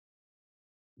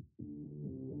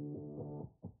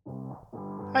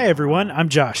Hi everyone, I'm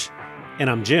Josh. And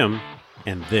I'm Jim,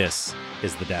 and this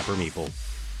is the Dapper Meeple.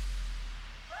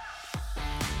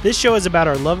 This show is about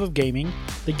our love of gaming,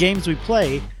 the games we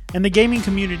play, and the gaming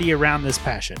community around this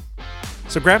passion.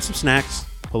 So grab some snacks,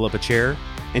 pull up a chair,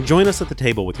 and join us at the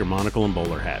table with your monocle and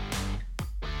bowler hat.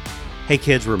 Hey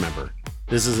kids, remember,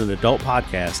 this is an adult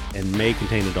podcast and may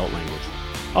contain adult language.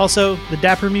 Also, the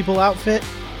Dapper Meeple outfit,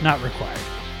 not required.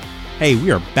 Hey,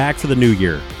 we are back for the new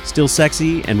year, still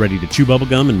sexy and ready to chew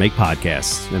bubblegum and make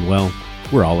podcasts. And well,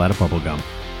 we're all out of bubblegum.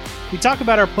 We talk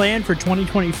about our plan for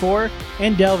 2024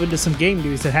 and delve into some game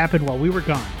news that happened while we were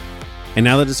gone. And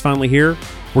now that it's finally here,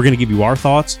 we're going to give you our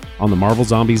thoughts on the Marvel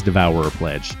Zombies Devourer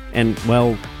pledge. And,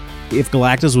 well, if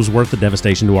Galactus was worth the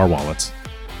devastation to our wallets.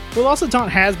 We'll also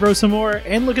taunt Hasbro some more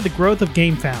and look at the growth of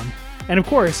GameFound. And of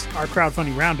course, our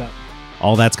crowdfunding roundup.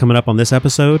 All that's coming up on this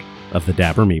episode of the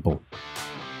Dapper Meeple.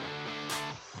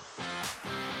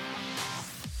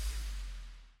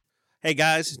 Hey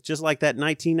guys, just like that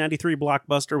 1993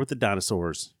 blockbuster with the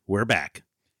dinosaurs, we're back.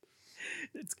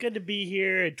 It's good to be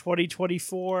here in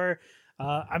 2024.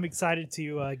 I'm excited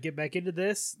to get back into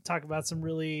this, talk about some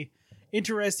really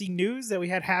interesting news that we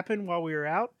had happen while we were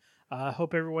out.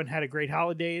 Hope everyone had a great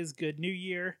holidays, good New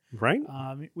Year. Right?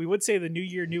 We would say the New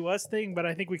Year, New Us thing, but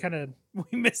I think we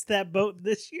missed that boat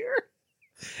this year.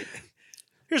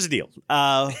 Here's the deal.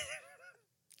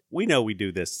 We know we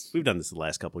do this. We've done this the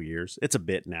last couple of years. It's a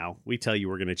bit now. We tell you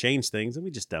we're going to change things, and we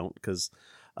just don't because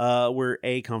we're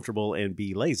A, comfortable, and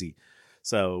B, lazy.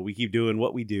 So we keep doing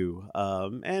what we do.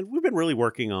 And we've been really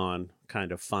working on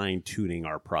kind of fine-tuning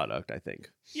our product, I think.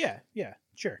 Yeah,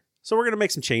 sure. So we're going to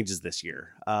make some changes this year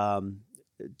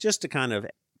just to kind of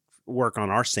work on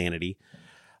our sanity,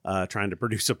 trying to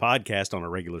produce a podcast on a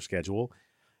regular schedule,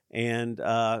 and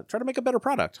try to make a better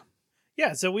product.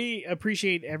 Yeah, so we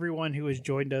appreciate everyone who has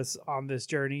joined us on this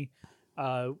journey.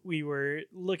 We were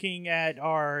looking at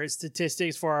our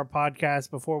statistics for our podcast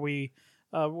before we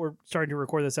were starting to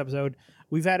record this episode.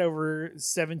 We've had over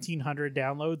 1,700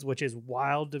 downloads, which is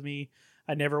wild to me.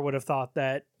 I never would have thought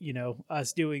that,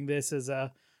 us doing this as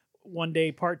a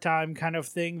one-day part-time kind of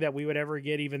thing that we would ever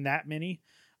get even that many.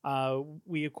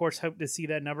 We, of course, hope to see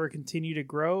that number continue to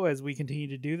grow as we continue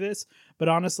to do this. But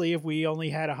honestly, if we only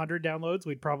had 100 downloads,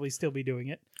 we'd probably still be doing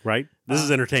it. Right? This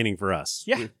is entertaining for us.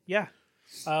 Yeah.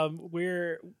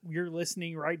 You're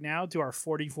listening right now to our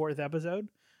 44th episode,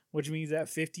 which means that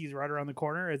 50 is right around the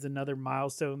corner. It's another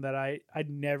milestone that I'd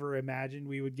never imagined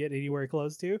we would get anywhere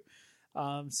close to.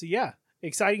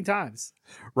 Exciting times.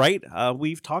 Right?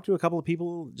 We've talked to a couple of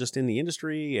people just in the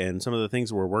industry and some of the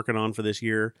things we're working on for this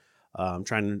year.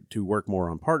 Trying to work more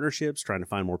on partnerships, trying to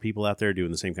find more people out there doing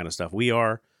the same kind of stuff we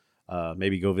are.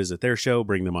 Maybe go visit their show,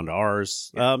 bring them onto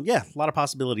ours. A lot of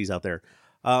possibilities out there.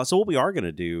 So what we are going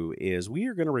to do is we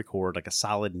are going to record like a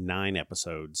solid 9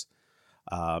 episodes.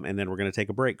 And then we're going to take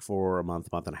a break for a month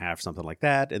and a half, something like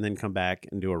that, and then come back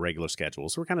and do a regular schedule.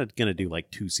 So we're kind of going to do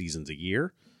like 2 seasons a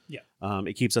year. Yeah.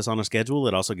 It keeps us on a schedule.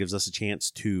 It also gives us a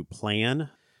chance to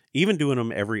plan. Even doing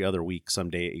them every other week, some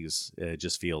days, it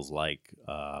just feels like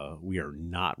we are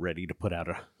not ready to put out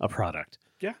a product.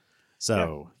 Yeah.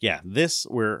 So, this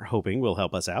we're hoping will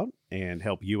help us out and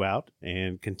help you out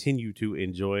and continue to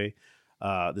enjoy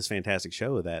this fantastic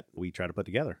show that we try to put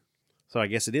together. So I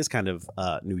guess it is kind of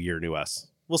New Year, New Us.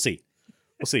 We'll see.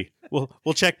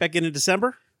 We'll check back in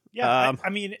December. Yeah, I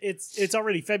mean, it's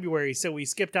already February, so we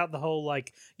skipped out the whole,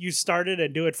 you started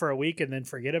and do it for a week and then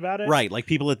forget about it. Right, like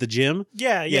people at the gym.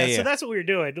 Yeah. So that's what we were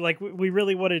doing. Like, we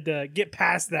really wanted to get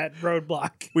past that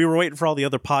roadblock. We were waiting for all the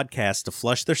other podcasts to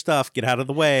flush their stuff, get out of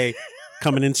the way,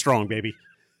 coming in strong, baby.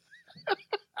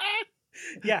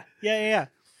 Yeah.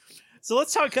 So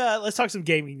let's talk some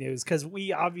gaming news, because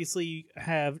we obviously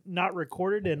have not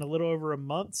recorded in a little over a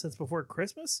month since before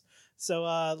Christmas. So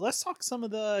let's talk some of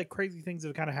the crazy things that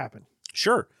have kind of happened.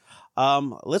 Sure.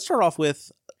 Let's start off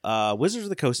with Wizards of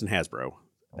the Coast and Hasbro.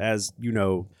 As you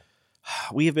know,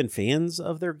 we have been fans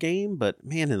of their game, but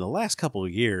man, in the last couple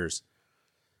of years,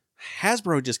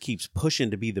 Hasbro just keeps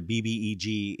pushing to be the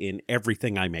BBEG in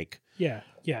everything I make. Yeah.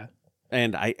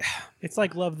 And it's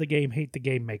like love the game, hate the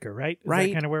game maker, right? Is right.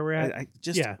 that kind of where we're at?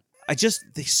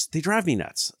 They drive me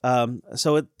nuts.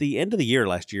 So at the end of the year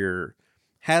last year,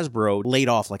 Hasbro laid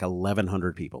off like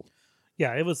 1,100 people.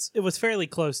 Yeah, it was fairly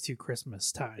close to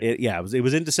Christmas time. It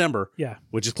was in December. Yeah,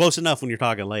 which is close enough when you're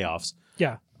talking layoffs.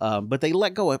 Yeah, but they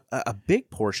let go a big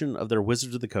portion of their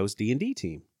Wizards of the Coast D&D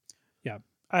team. Yeah,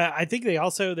 I think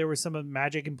there were some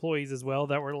Magic employees as well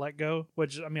that were let go,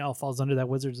 which all falls under that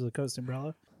Wizards of the Coast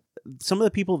umbrella. Some of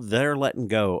the people they're letting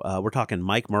go, we're talking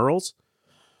Mike Merles,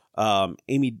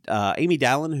 Amy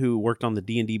Dallin, who worked on the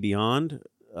D&D Beyond,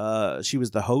 she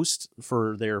was the host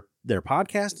for their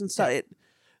podcast and stuff.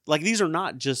 These are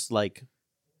not just like,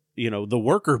 the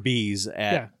worker bees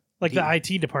at like the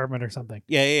IT department or something.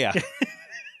 Yeah.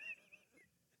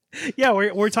 Yeah,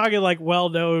 we're talking like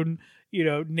well-known,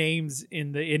 names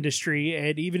in the industry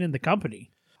and even in the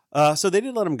company. So they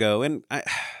did let him go, and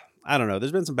I don't know.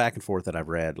 There's been some back and forth that I've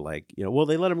read, like, well,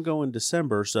 they let him go in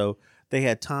December, so they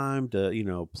had time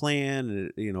to, plan,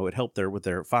 and it helped with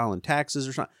their filing taxes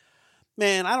or something.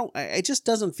 Man, it just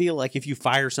doesn't feel like if you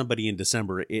fire somebody in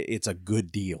December, it's a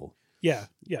good deal. Yeah.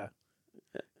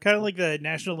 Kind of like the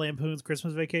National Lampoon's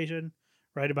Christmas Vacation,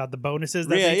 right? About the bonuses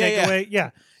that they take away.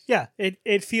 Yeah.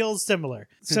 It feels similar.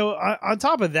 So on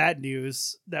top of that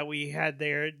news that we had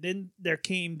there, then there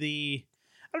came I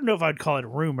don't know if I'd call it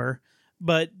rumor,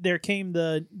 but there came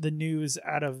the news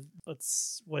out of,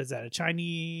 what is that, a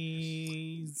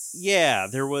Chinese? Yeah,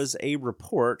 there was a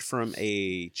report from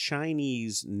a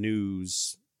Chinese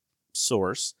news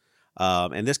source,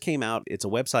 and this came out. It's a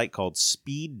website called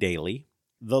Speed Daily.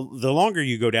 The longer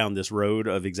you go down this road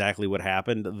of exactly what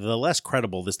happened, the less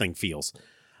credible this thing feels.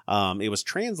 It was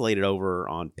translated over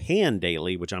on Pan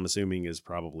Daily, which I'm assuming is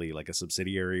probably like a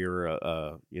subsidiary or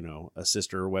a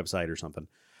sister website or something.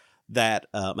 That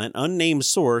an unnamed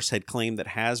source had claimed that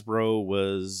Hasbro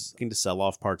was looking to sell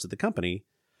off parts of the company.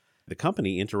 The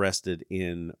company interested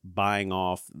in buying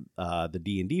off the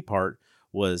D&D part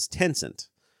was Tencent.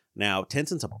 Now,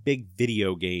 Tencent's a big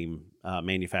video game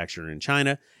manufacturer in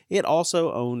China. It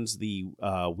also owns the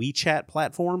WeChat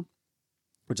platform,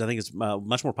 which I think is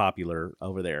much more popular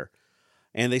over there.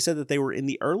 And they said that they were in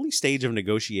the early stage of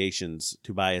negotiations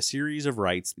to buy a series of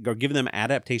rights, or give them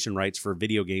adaptation rights for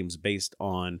video games based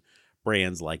on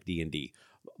brands like D&D.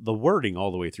 The wording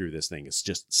all the way through this thing is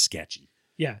just sketchy.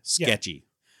 Yeah. Sketchy. Yeah.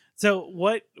 So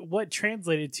what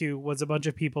translated to was a bunch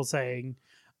of people saying,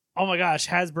 oh my gosh,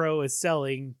 Hasbro is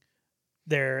selling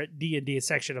their D&D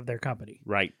section of their company.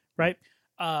 Right.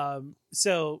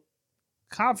 So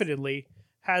confidently,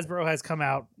 Hasbro has come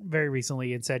out very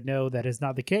recently and said, no, that is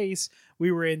not the case.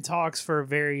 We were in talks for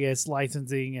various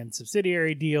licensing and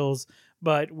subsidiary deals,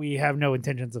 but we have no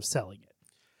intentions of selling it.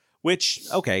 Which,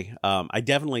 okay, I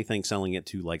definitely think selling it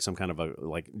to like some kind of a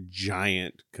like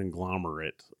giant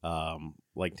conglomerate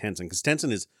like Tencent, because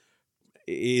Tencent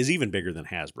is even bigger than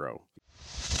Hasbro.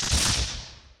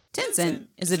 Tencent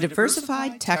is a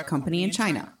diversified tech company in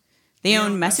China. They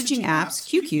own messaging apps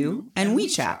QQ and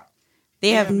WeChat.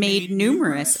 They have made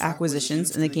numerous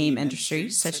acquisitions in the game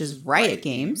industry, such as Riot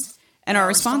Games, and are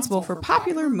responsible for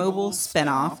popular mobile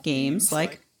spin-off games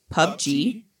like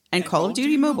PUBG and Call of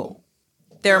Duty Mobile.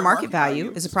 Their market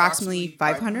value is approximately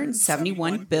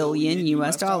 $571 billion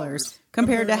US,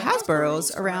 compared to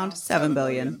Hasbro's around $7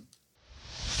 billion.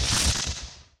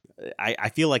 I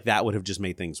feel like that would have just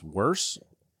made things worse,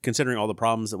 considering all the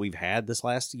problems that we've had this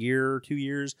last year or 2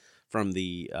 years, from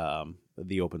the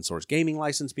open source gaming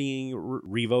license being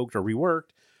revoked or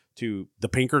reworked, to the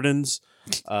Pinkertons,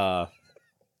 to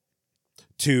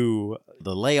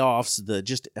the layoffs.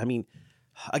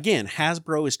 Again,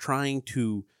 Hasbro is trying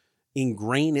to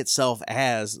ingrain itself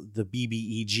as the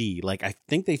BBEG. Like, I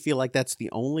think they feel like that's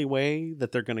the only way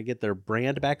that they're going to get their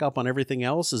brand back up on everything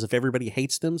else, is if everybody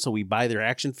hates them, so we buy their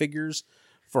action figures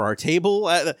for our table.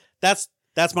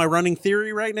 That's my running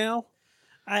theory right now.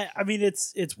 I mean,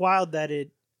 it's wild that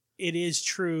it is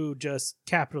true, just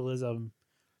capitalism,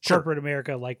 Sure. corporate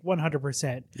America, like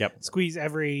 100%. Yep. Squeeze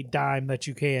every dime that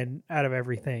you can out of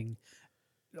everything.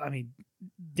 I mean,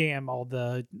 damn all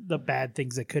the bad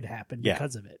things that could happen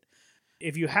because of it.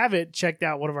 If you haven't checked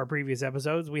out one of our previous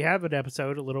episodes, we have an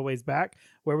episode a little ways back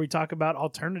where we talk about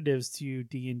alternatives to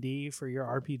D&D for your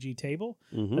RPG table.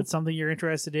 Mm-hmm. That's something you're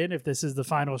interested in. If this is the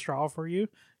final straw for you,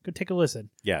 go take a listen.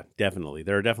 Yeah, definitely.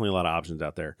 There are definitely a lot of options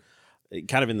out there.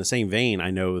 Kind of in the same vein, I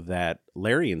know that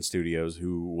Larian Studios,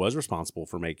 who was responsible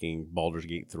for making Baldur's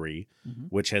Gate 3,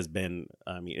 which has been,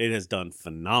 it has done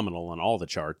phenomenal on all the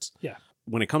charts. Yeah.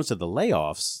 When it comes to the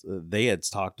layoffs, they had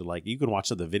talked to, like, you can watch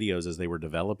some of the videos as they were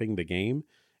developing the game,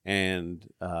 and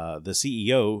the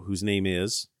CEO, whose name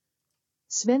is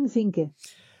Sven Vinke,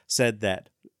 said that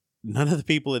none of the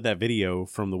people in that video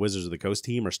from the Wizards of the Coast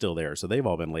team are still there, so they've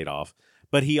all been laid off.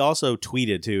 But he also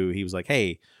tweeted too. He was like,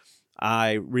 hey,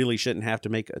 I really shouldn't have to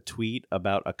make a tweet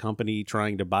about a company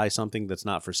trying to buy something that's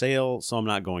not for sale, so I'm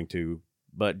not going to,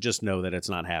 but just know that it's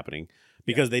not happening.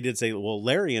 Because they did say, well,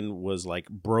 Larian was like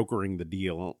brokering the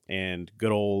deal, and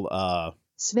good old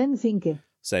Sven Vinke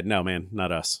said, no, man,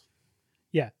 not us.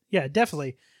 Yeah,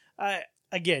 definitely. I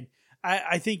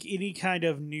think any kind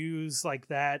of news like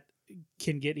that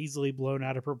can get easily blown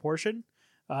out of proportion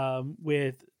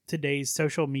with today's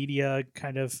social media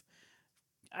kind of,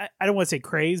 I don't want to say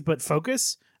craze, but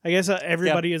focus. I guess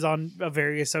everybody is on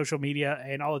various social media,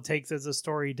 and all it takes is a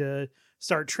story to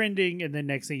start trending, and then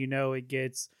next thing you know, it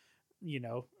gets,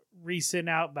 resent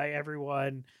out by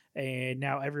everyone, and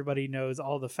now everybody knows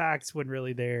all the facts when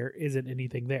really there isn't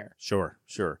anything there. Sure.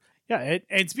 Yeah,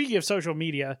 and speaking of social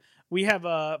media, we have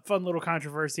a fun little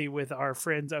controversy with our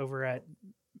friends over at,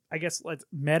 I guess,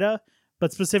 Meta,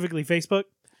 but specifically Facebook.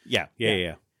 Yeah.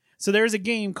 So there's a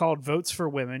game called Votes for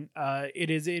Women. It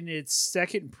is in its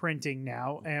second printing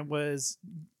now and was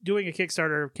doing a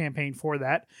Kickstarter campaign for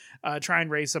that, try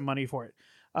and raise some money for it.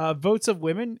 Votes of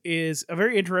Women is a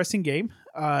very interesting game.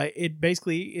 It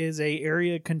basically is a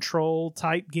area control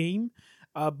type game,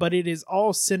 but it is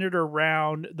all centered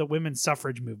around the women's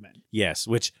suffrage movement. Yes,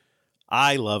 which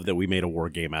I love that we made a war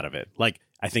game out of it. Like,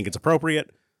 I think it's appropriate.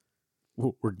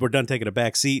 We're done taking a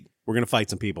back seat. We're going to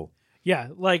fight some people. Yeah,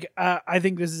 I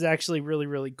think this is actually really,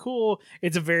 really cool.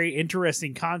 It's a very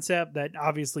interesting concept that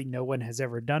obviously no one has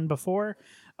ever done before.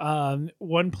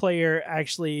 One player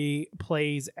actually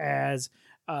plays as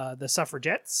the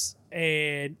suffragettes,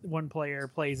 and one player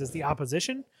plays as the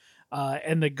opposition.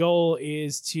 And the goal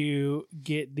is to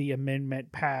get the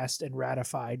amendment passed and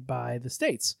ratified by the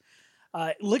states.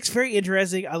 It looks very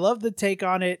interesting. I love the take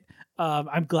on it.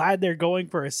 I'm glad they're going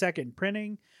for a second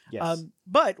printing. Yes.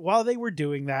 But while they were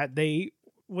doing that, they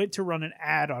went to run an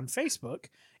ad on Facebook,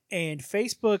 and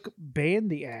Facebook banned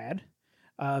the ad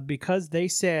because they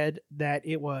said that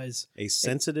it was a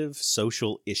sensitive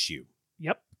social issue.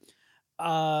 Yep.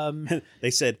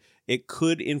 They said it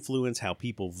could influence how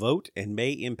people vote and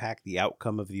may impact the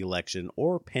outcome of the election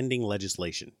or pending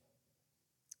legislation.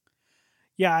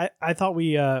 Yeah, I thought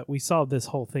we solved this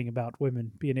whole thing about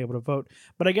women being able to vote.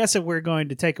 But I guess if we're going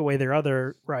to take away their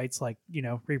other rights, like,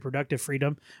 reproductive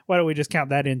freedom, why don't we just count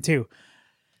that in too?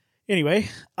 Anyway,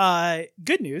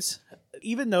 good news.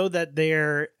 Even though that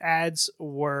their ads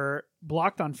were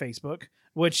blocked on Facebook,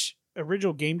 which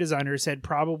original game designer said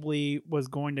probably was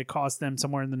going to cost them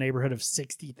somewhere in the neighborhood of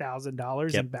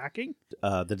 $60,000 in backing.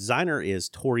 The designer is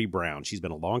Tori Brown. She's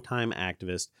been a longtime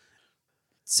activist.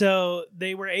 So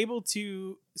they were able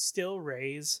to still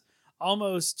raise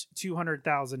almost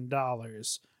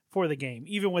 $200,000 for the game,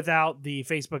 even without the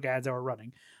Facebook ads that were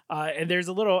running. And there's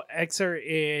a little excerpt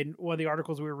in one of the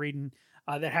articles we were reading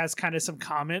that has kind of some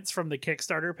comments from the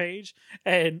Kickstarter page.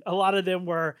 And a lot of them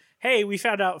were, hey, we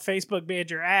found out Facebook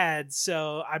banned your ads,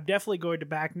 so I'm definitely going to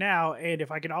back now. And if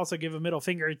I can also give a middle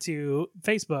finger to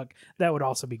Facebook, that would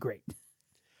also be great.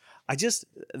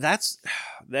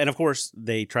 And of course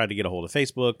they tried to get a hold of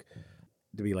Facebook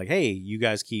to be like, hey, you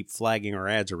guys keep flagging our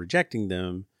ads or rejecting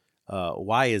them.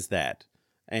 Why is that?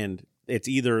 And it's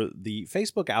either the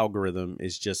Facebook algorithm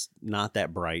is just not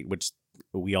that bright, which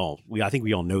I think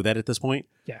we all know that at this point.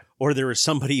 Yeah. Or there is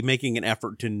somebody making an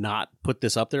effort to not put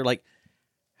this up there. Like,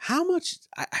 how much?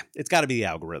 It's got to be the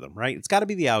algorithm, right? It's got to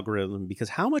be the algorithm, because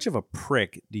how much of a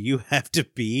prick do you have to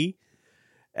be?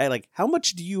 Like, how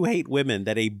much do you hate women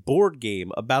that a board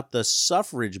game about the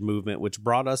suffrage movement, which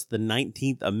brought us the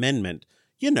 19th Amendment,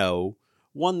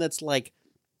 one that's like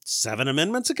 7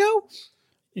 amendments ago?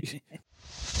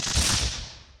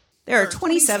 There are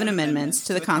 27 amendments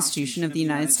to the Constitution of the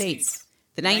United States.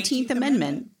 The 19th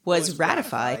Amendment was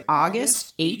ratified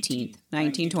August 18th,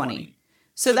 1920.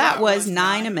 So that was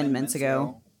 9 amendments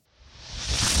ago.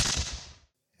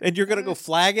 And you're going to go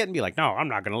flag it and be like, no, I'm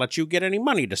not going to let you get any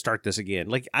money to start this again.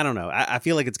 Like, I don't know. I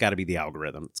feel like it's got to be the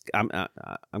algorithm. I'm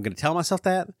going to tell myself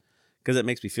that because it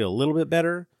makes me feel a little bit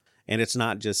better. And it's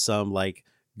not just some like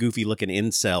goofy looking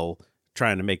incel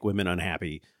trying to make women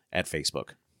unhappy at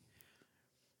Facebook.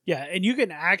 Yeah, and you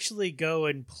can actually go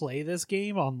and play this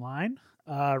game online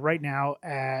right now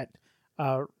at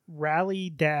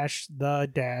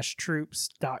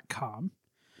rally-the-troops.com.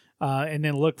 And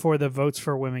then look for the Votes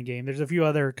for Women game. There's a few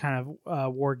other kind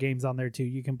of war games on there too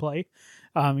you can play.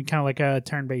 Kind of like a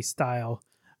turn-based style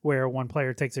where one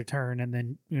player takes their turn and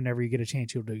then whenever you get a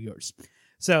chance, you'll do yours.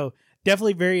 So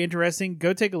definitely very interesting.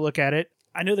 Go take a look at it.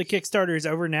 I know the Kickstarter is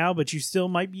over now, but you still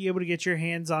might be able to get your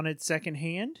hands on it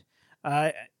secondhand.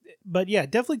 But yeah,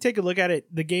 definitely take a look at it.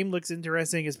 The game looks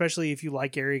interesting, especially if you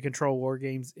like area control war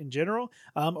games in general,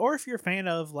 or if you're a fan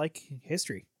of like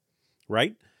history.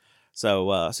 Right?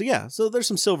 So there's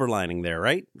some silver lining there,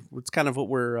 right? It's kind of what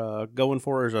we're going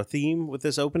for as our theme with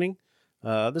this opening.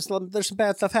 There's some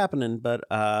bad stuff happening, but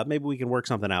maybe we can work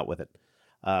something out with it.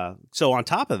 So on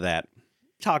top of that,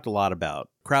 talked a lot about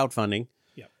crowdfunding,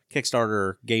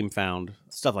 Kickstarter, GameFound,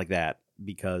 stuff like that,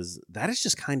 because that is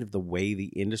just kind of the way the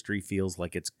industry feels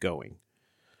like it's going.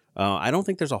 I don't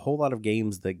think there's a whole lot of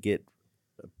games that get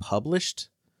published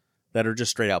that are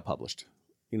just straight out published.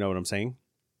 You know what I'm saying?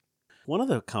 One of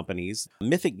the companies,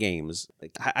 Mythic Games,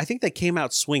 I think they came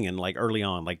out swinging like early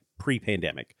on, like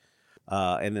pre-pandemic.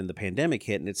 And then the pandemic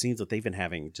hit, and it seems that they've been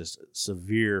having just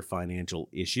severe financial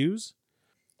issues.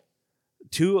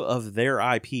 2 of their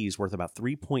IPs worth about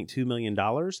 $3.2 million,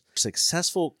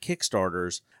 successful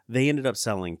Kickstarters, they ended up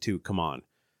selling to Come On,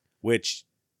 which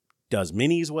does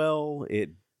minis well,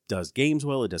 it does games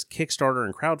well, it does Kickstarter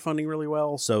and crowdfunding really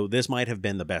well. So this might have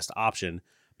been the best option,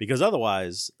 because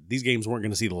otherwise these games weren't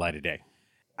going to see the light of day.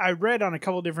 I read on a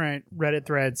couple different Reddit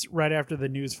threads right after the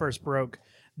news first broke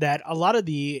that a lot of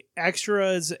the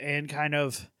extras and kind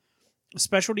of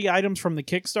specialty items from the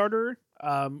Kickstarter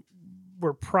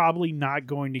were probably not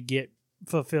going to get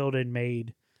fulfilled and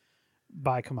made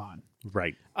by Come On.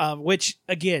 Right. Which,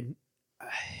 again,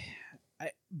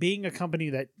 being a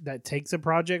company that takes a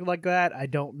project like that, I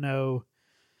don't know.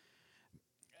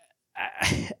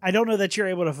 I don't know that you're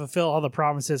able to fulfill all the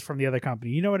promises from the other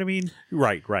company. You know what I mean?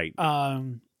 Right.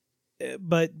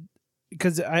 But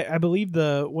because I believe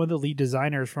one of the lead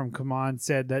designers from Come On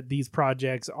said that these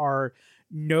projects are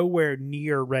nowhere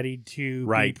near ready to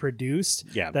be produced.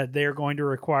 Yeah. That they're going to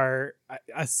require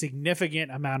a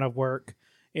significant amount of work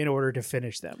in order to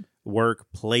finish them.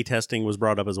 Playtesting was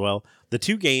brought up as well. The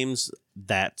 2 games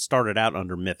that started out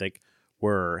under Mythic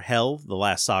were Hell, The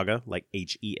Last Saga, like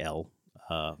HEL,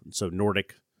 so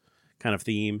Nordic kind of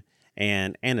theme,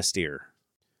 and Anastyr.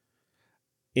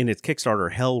 In its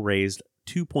Kickstarter, Hell raised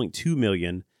 $2.2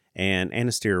 million, and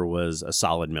Anastyr was a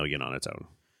solid $1 million on its own.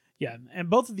 Yeah, and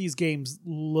both of these games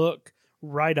look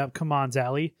right up Come On's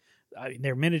alley. I mean,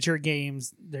 they're miniature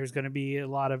games. There's going to be a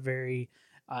lot of very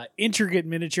intricate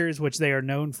miniatures, which they are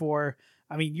known for.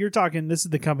 I mean, you're talking, this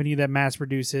is the company that mass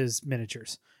produces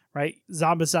miniatures, right?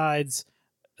 Zombicides,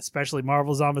 especially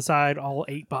Marvel Zombicide, all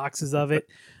 8 boxes of it.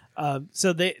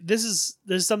 So this is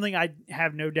something I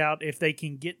have no doubt, if they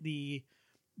can get the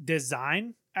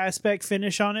design aspect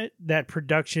finish on it, that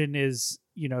production is,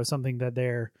 something that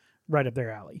they're right up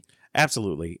their alley.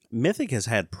 Absolutely. Mythic has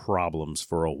had problems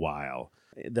for a while.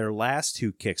 Their last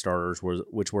 2 Kickstarters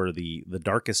which were the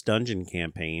Darkest Dungeon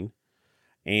campaign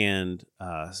and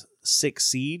Six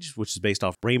Siege, which is based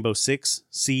off Rainbow Six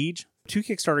Siege. 2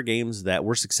 Kickstarter games that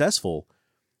were successful,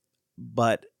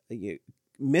 but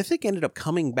Mythic ended up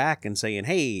coming back and saying,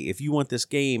 hey, if you want this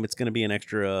game, it's going to be an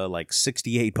extra like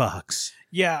 $68.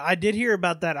 Yeah, I did hear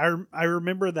about that. I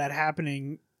remember that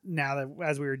happening now that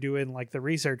as we were doing like the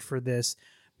research for this,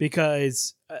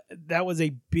 because that was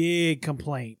a big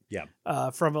complaint. Yeah.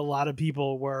 From a lot of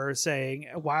people were saying,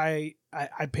 why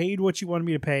I paid what you wanted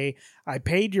me to pay. I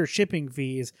paid your shipping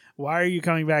fees. Why are you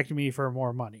coming back to me for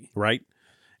more money? Right.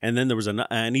 And then there was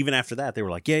and even after that, they were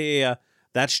like, yeah.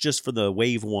 That's just for the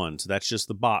wave 1. So that's just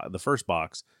the first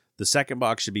box. The second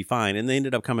box should be fine. And they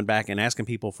ended up coming back and asking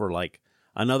people for like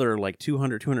another like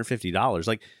 $200, $250.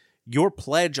 Like, your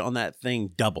pledge on that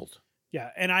thing doubled. Yeah.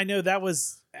 And I know that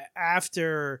was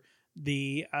after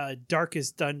the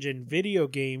Darkest Dungeon video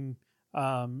game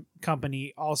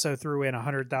company also threw in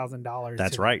 $100,000.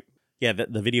 That's right. Yeah,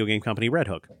 the video game company Red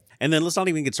Hook. And then let's not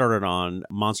even get started on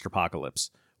Monster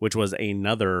Apocalypse, which was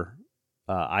another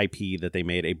IP that they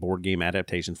made a board game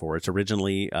adaptation for. It's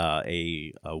originally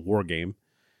a war game.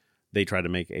 They tried to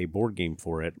make a board game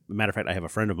for it. Matter of fact, I have a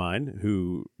friend of mine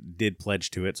who did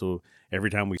pledge to it. So every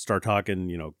time we start talking,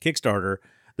 Kickstarter,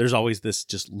 there's always this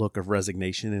just look of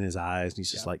resignation in his eyes. And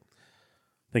he's just like,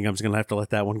 I think I'm just going to have to let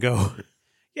that one go.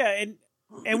 Yeah.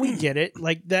 And we get it.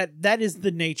 Like that is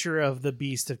the nature of the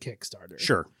beast of Kickstarter.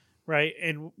 Sure. Right.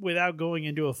 And without going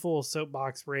into a full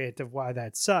soapbox rant of why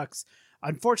that sucks,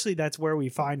 unfortunately, that's where we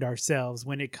find ourselves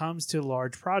when it comes to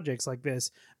large projects like this,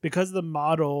 because the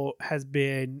model has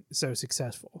been so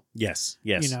successful. Yes.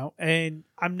 And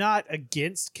I'm not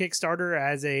against Kickstarter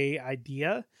as a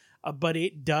idea, but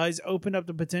it does open up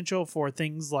the potential for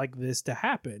things like this to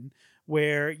happen,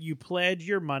 where you pledge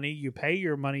your money, you pay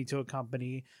your money to a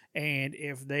company, and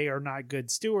if they are not good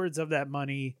stewards of that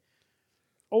money,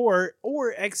 or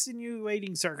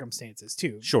extenuating circumstances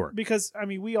too. Sure. Because, I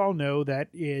mean, we all know that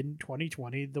in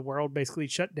 2020, the world basically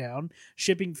shut down.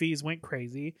 Shipping fees went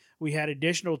crazy. We had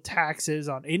additional taxes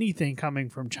on anything coming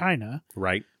from China.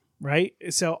 Right.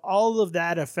 So all of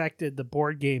that affected the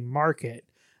board game market.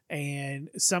 And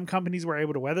some companies were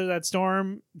able to weather that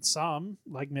storm. Some,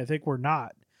 like Mythic, were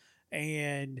not.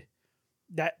 And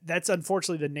that's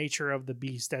unfortunately the nature of the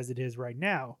beast as it is right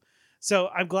now. So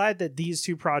I'm glad that these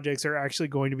 2 projects are actually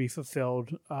going to be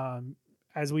fulfilled,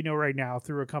 as we know right now,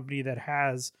 through a company that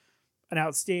has an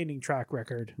outstanding track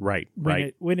record Right.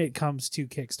 Right. when it comes to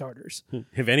Kickstarters.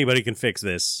 If anybody can fix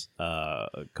this,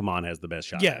 Come On has the best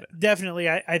shot Yeah, at it. definitely.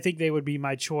 I think they would be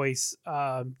my choice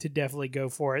to definitely go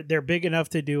for it. They're big enough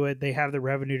to do it. They have the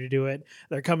revenue to do it.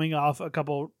 They're coming off a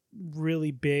couple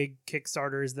really big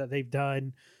Kickstarters that they've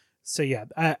done. So yeah,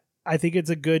 I think it's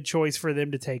a good choice for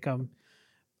them to take them.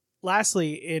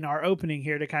 Lastly, in our opening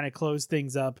here to kind of close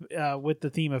things up with the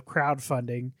theme of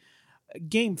crowdfunding,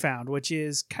 GameFound, which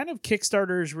is kind of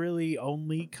Kickstarter's really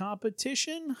only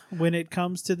competition when it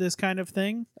comes to this kind of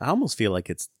thing. I almost feel like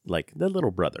it's like the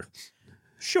little brother.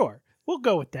 Sure, we'll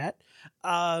go with that.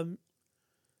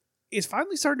 Is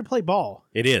finally starting to play ball.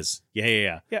 It is.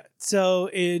 Yeah. Yeah. So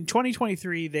in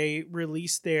 2023, they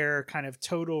released their kind of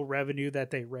total revenue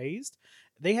that they raised.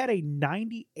 They had a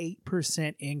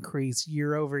 98% increase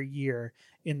year over year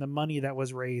in the money that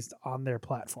was raised on their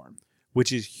platform.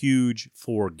 Which is huge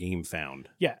for GameFound.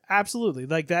 Yeah, absolutely.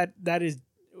 Like that is,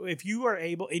 if you are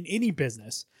able in any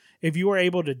business, if you are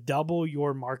able to double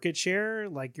your market share,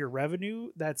 like your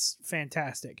revenue, that's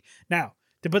fantastic. Now,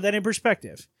 to put that in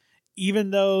perspective,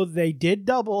 even though they did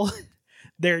double,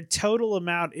 their total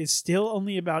amount is still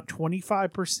only about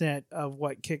 25% of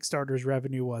what Kickstarter's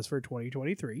revenue was for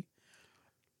 2023.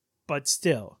 But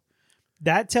still,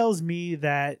 that tells me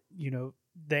that,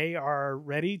 they are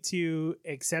ready to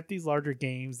accept these larger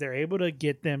games. They're able to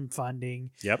get them funding.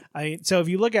 Yep. So if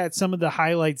you look at some of the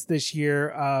highlights this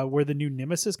year, were the new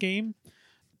Nemesis game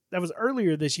that was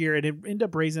earlier this year, and it ended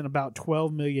up raising about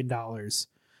 $12 million.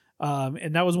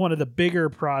 And that was one of the bigger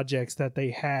projects that they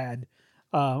had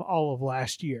all of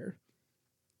last year.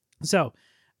 So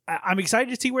I'm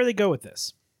excited to see where they go with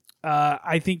this.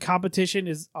 I think competition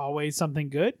is always something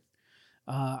good.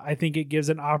 I think it gives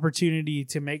an opportunity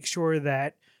to make sure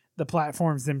that the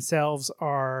platforms themselves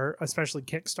are, especially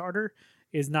Kickstarter,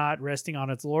 is not resting on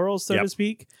its laurels, so to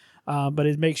speak, but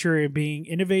is make sure it being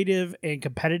innovative and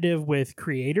competitive with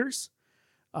creators,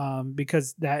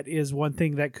 because that is one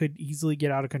thing that could easily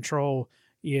get out of control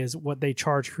is what they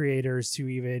charge creators to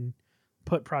even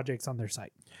put projects on their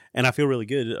site. And I feel really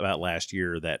good about last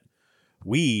year that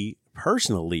we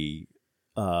personally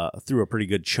threw a pretty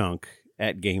good chunk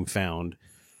at GameFound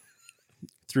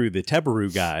through the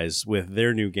Tebaru guys with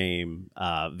their new game,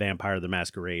 Vampire the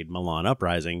Masquerade Milan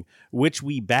Uprising, which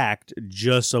we backed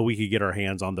just so we could get our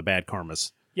hands on the Bad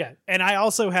Karmas. Yeah, and I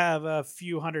also have a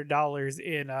few $100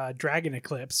 in Dragon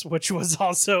Eclipse, which was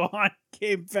also on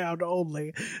GameFound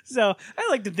only. So I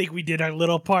like to think we did our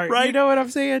little part. Right. You know what I'm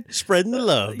saying? Spreading the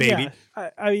love, baby. Yeah.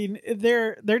 I mean,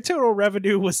 their total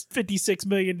revenue was $56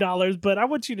 million, but I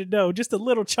want you to know just a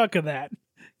little chunk of that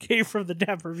came from the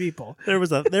Dapper people. There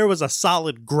was a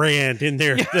solid grand in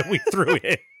there that we threw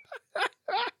in.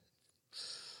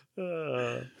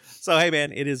 So hey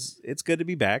man, it's good to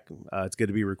be back. It's good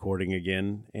to be recording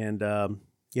again. And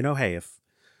hey, if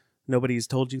nobody's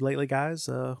told you lately, guys,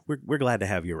 we're glad to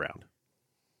have you around.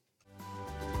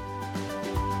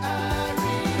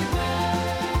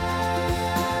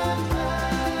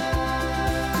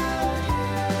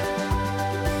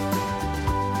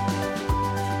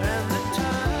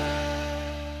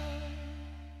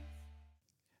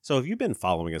 So if you've been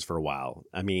following us for a while,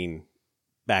 I mean,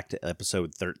 back to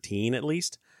episode 13 at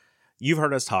least, you've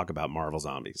heard us talk about Marvel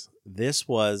Zombies. This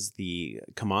was the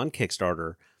Come On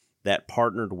Kickstarter that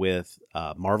partnered with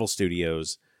Marvel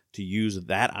Studios to use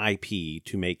that IP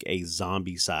to make a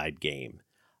zombie-side game.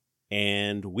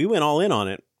 And we went all in on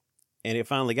it, and it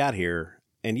finally got here.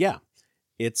 And yeah,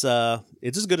 it's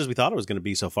as good as we thought it was going to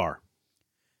be so far.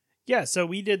 Yeah, so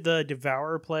we did the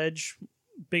Devourer pledge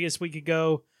biggest week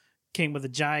ago. Came with a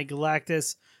giant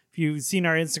Galactus. If you've seen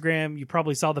our Instagram, you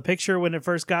probably saw the picture when it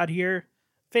first got here.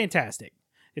 Fantastic.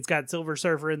 It's got Silver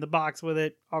Surfer in the box with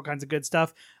it, all kinds of good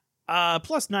stuff.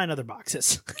 Plus 9 other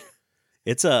boxes.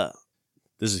 This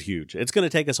is huge. It's going to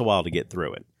take us a while to get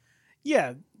through it.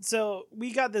 Yeah, so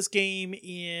we got this game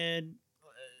in,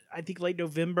 I think, late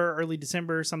November, early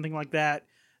December, something like that.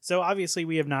 So obviously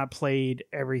we have not played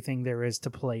everything there is to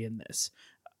play in this.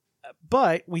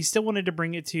 But we still wanted to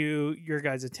bring it to your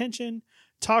guys' attention,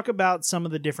 talk about some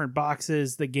of the different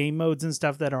boxes, the game modes and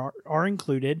stuff that are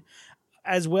included,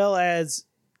 as well as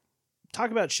talk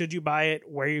about should you buy it,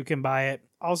 where you can buy it,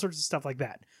 all sorts of stuff like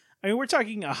that. I mean, we're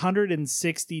talking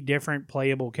 160 different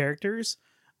playable characters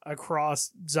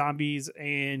across zombies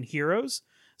and heroes.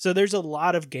 So there's a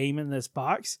lot of game in this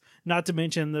box, not to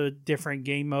mention the different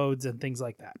game modes and things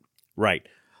like that. Right.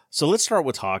 So let's start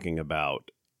with talking about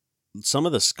some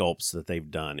of the sculpts that they've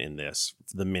done in this,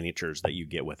 the miniatures that you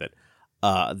get with it.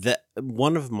 That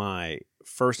one of my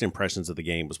first impressions of the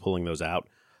game was pulling those out.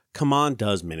 Come On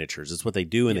does miniatures. It's what they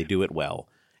do, and they do it well.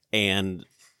 And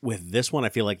with this one, I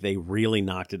feel like they really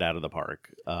knocked it out of the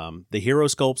park. The hero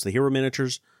sculpts, the hero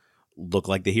miniatures look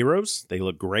like the heroes. They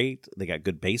look great. They got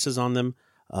good bases on them.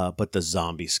 But the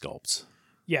zombie sculpts.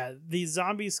 Yeah, the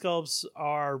zombie sculpts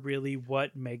are really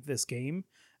what make this game.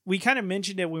 We kind of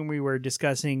mentioned it when we were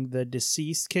discussing the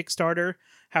Deceased Kickstarter,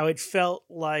 how it felt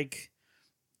like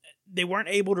they weren't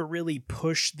able to really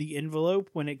push the envelope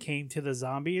when it came to the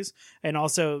zombies. And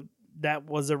also, that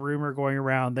was a rumor going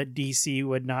around that DC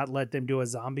would not let them do a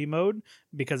zombie mode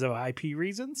because of IP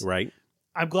reasons. Right.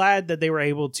 I'm glad that they were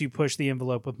able to push the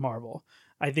envelope with Marvel.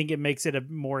 I think it makes it a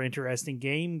more interesting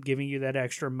game, giving you that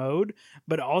extra mode,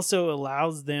 but also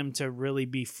allows them to really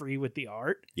be free with the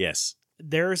art. Yes.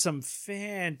 There are some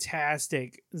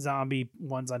fantastic zombie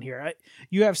ones on here.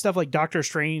 You have stuff like Doctor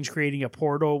Strange creating a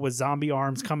portal with zombie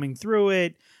arms coming through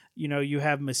it. You know, you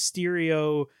have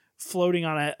Mysterio floating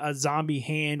on a zombie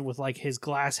hand with like his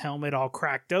glass helmet all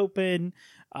cracked open.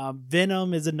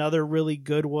 Venom is another really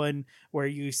good one where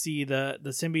you see the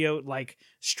symbiote like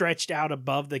stretched out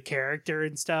above the character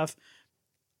and stuff.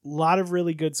 A lot of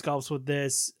really good sculpts with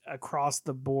this across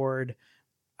the board.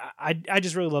 I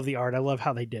just really love the art. I love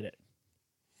how they did it.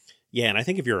 Yeah, and I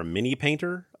think if you're a mini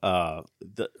painter,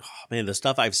 the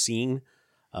stuff I've seen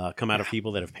come out of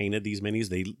people that have painted these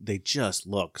minis, they just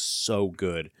look so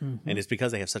good. Mm-hmm. And it's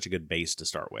because they have such a good base to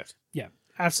start with. Yeah,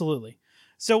 absolutely.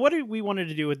 So what did we wanted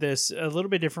to do with this, a little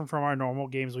bit different from our normal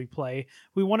games we play.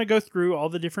 We want to go through all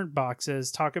the different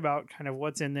boxes, talk about kind of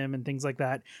what's in them and things like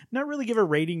that. Not really give a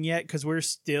rating yet because we're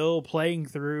still playing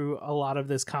through a lot of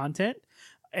this content.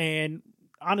 And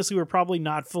honestly, we're probably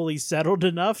not fully settled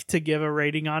enough to give a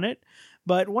rating on it.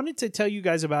 But wanted to tell you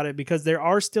guys about it because there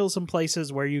are still some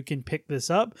places where you can pick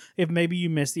this up if maybe you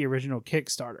missed the original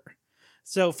Kickstarter.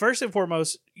 So first and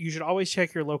foremost, you should always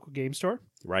check your local game store.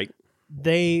 Right.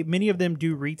 Many of them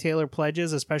do retailer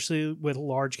pledges, especially with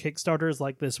large Kickstarters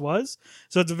like this was.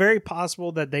 So it's very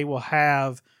possible that they will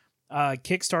have a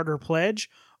Kickstarter pledge,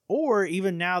 or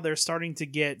even now they're starting to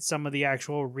get some of the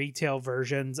actual retail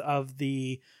versions of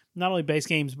the not only base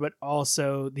games, but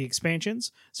also the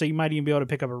expansions. So you might even be able to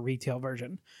pick up a retail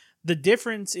version. The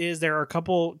difference is there are a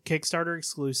couple Kickstarter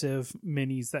exclusive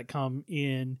minis that come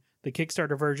in the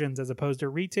Kickstarter versions as opposed to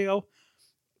retail.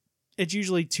 It's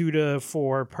usually 2 to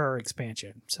 4 per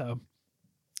expansion. So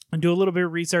do a little bit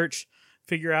of research,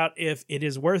 figure out if it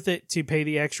is worth it to pay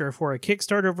the extra for a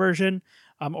Kickstarter version,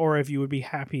 or if you would be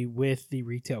happy with the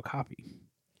retail copy.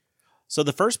 So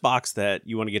the first box that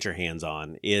you want to get your hands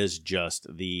on is just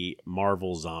the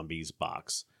Marvel Zombies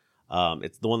box.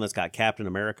 It's the one that's got Captain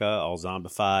America all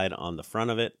zombified on the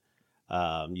front of it.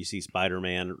 You see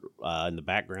Spider-Man in the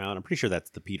background. I'm pretty sure that's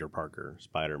the Peter Parker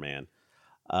Spider-Man.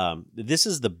 This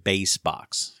is the base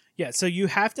box. Yeah, so you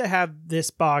have to have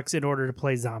this box in order to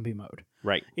play zombie mode.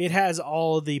 Right. It has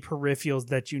all of the peripherals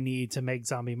that you need to make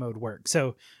zombie mode work.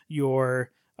 So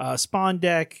your spawn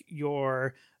deck,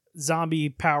 your zombie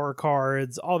power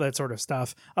cards, all that sort of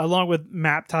stuff, along with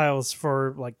map tiles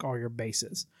for like all your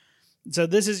bases. So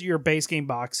this is your base game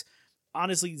box.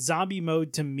 Honestly, zombie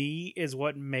mode to me is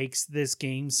what makes this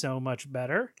game so much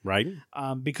better. Right.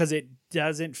 Because it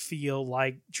doesn't feel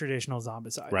like traditional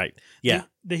Zombicide. Right. Yeah.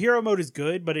 The hero mode is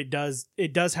good, but it does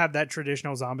have that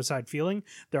traditional Zombicide feeling.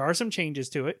 There are some changes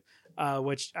to it,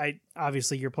 which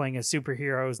obviously you're playing as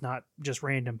superheroes, not just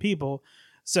random people.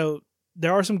 So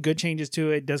there are some good changes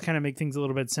to it. It does kind of make things a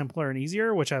little bit simpler and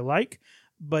easier, which I like.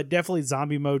 But definitely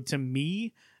zombie mode to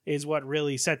me is what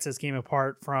really sets this game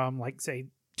apart from, like, say,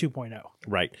 2.0.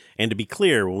 Right. And to be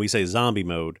clear, when we say zombie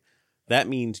mode, that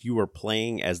means you are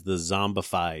playing as the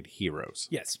zombified heroes.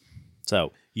 Yes.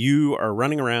 So you are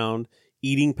running around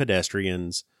eating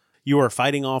pedestrians. You are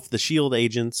fighting off the shield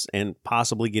agents and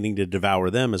possibly getting to devour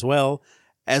them as well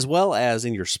as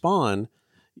in your spawn,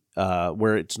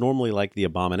 where it's normally like the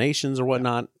abominations or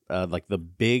whatnot, like the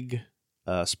big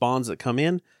spawns that come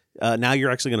in. Now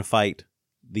you're actually going to fight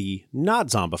the not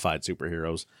zombified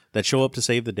superheroes that show up to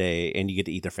save the day, and you get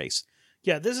to eat their face.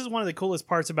 Yeah, this is one of the coolest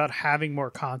parts about having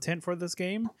more content for this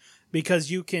game,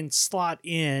 because you can slot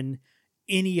in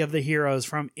any of the heroes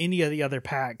from any of the other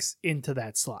packs into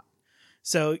that slot.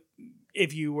 So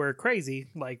if you were crazy,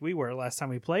 like we were last time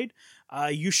we played,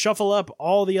 you shuffle up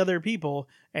all the other people,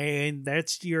 and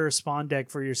that's your spawn deck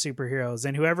for your superheroes.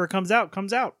 And whoever comes out,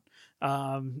 comes out.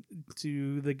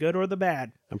 To the good or the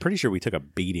bad. I'm pretty sure we took a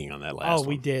beating on that last one.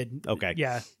 We did. Okay.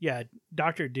 Yeah.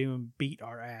 Dr. Doom beat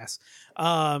our ass.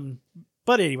 But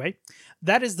But anyway,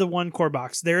 that is the one core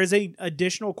box. There is a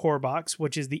additional core box,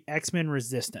 which is the X-Men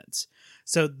Resistance.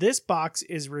 So this box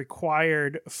is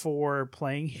required for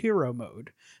playing hero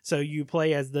mode. So you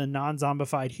play as the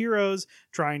non-zombified heroes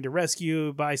trying to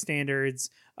rescue bystanders.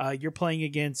 You're playing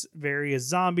against various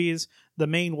zombies. The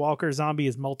main walker zombie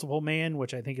is Multiple Man,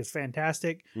 which I think is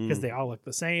fantastic because they all look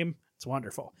the same. It's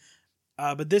wonderful.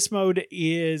 But this mode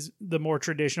is the more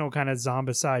traditional kind of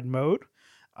zombicide mode.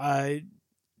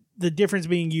 The difference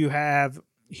being you have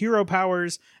hero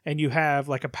powers and you have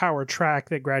like a power track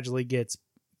that gradually gets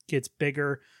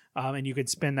bigger, and you can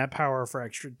spend that power for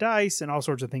extra dice and all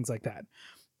sorts of things like that.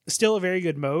 Still a very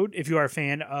good mode if you are a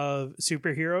fan of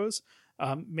superheroes.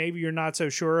 Maybe you're not so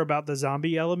sure about the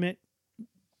zombie element.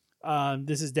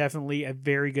 This is definitely a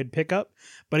very good pickup.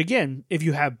 But again, if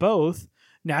you have both,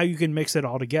 now you can mix it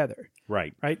all together.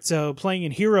 Right. Right. So playing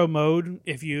in hero mode,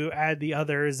 if you add the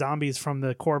other zombies from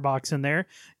the core box in there,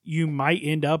 you might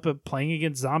end up playing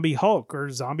against Zombie Hulk or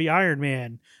Zombie Iron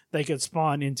Man. They could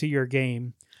spawn into your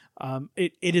game.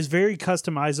 It is very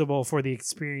customizable for the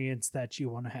experience that you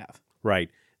want to have. Right.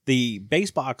 The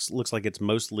base box looks like it's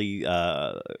mostly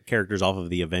characters off of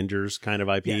the Avengers kind of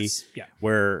IP. Yes. Yeah.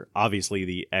 Where obviously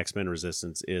the X-Men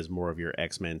Resistance is more of your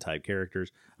X-Men type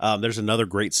characters. There's another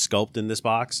great sculpt in this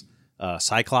box.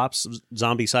 Cyclops,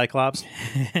 zombie Cyclops.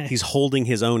 He's holding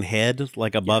his own head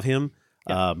like above him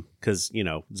because,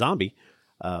 zombie.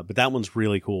 But that one's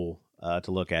really cool to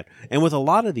look at. And with a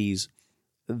lot of these,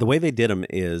 the way they did them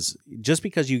is just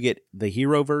because you get the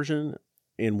hero version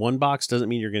in one box doesn't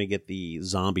mean you're going to get the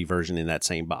zombie version in that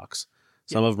same box.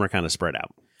 Some of them are kind of spread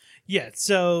out. Yeah,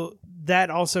 so that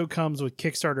also comes with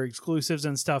Kickstarter exclusives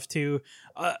and stuff too.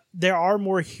 There are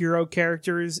more hero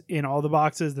characters in all the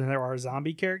boxes than there are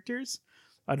zombie characters,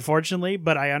 unfortunately,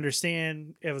 but I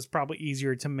understand it was probably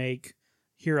easier to make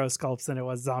hero sculpts than it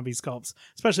was zombie sculpts,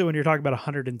 especially when you're talking about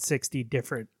 160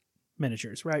 different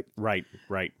miniatures, right? Right.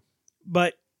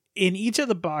 But in each of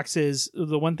the boxes,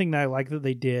 the one thing that I like that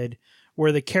they did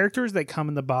where the characters that come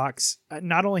in the box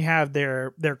not only have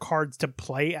their cards to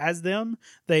play as them,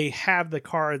 they have the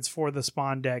cards for the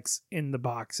spawn decks in the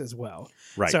box as well.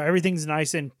 Right. So everything's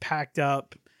nice and packed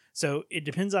up. So it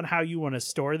depends on how you want to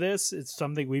store this. It's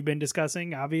something we've been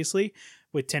discussing, obviously,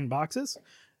 with 10 boxes.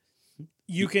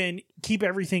 You can keep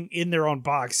everything in their own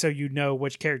box so you know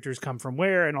which characters come from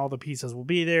where and all the pieces will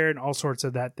be there and all sorts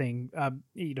of that thing,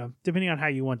 depending on how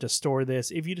you want to store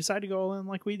this, if you decide to go all in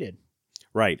like we did.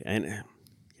 Right. And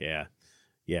yeah.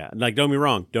 Like, don't be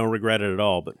wrong. Don't regret it at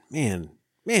all. But man,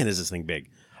 is this thing big.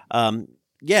 So,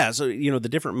 the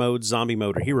different modes, zombie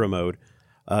mode or hero mode,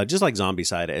 just like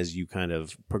Zombicide, as you kind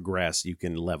of progress, you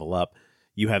can level up.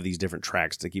 You have these different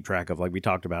tracks to keep track of. Like we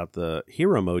talked about the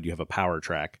hero mode, you have a power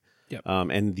track. Yep.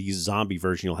 And the zombie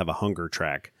version, you'll have a hunger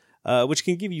track, which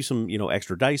can give you some,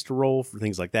 extra dice to roll for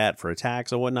things like that, for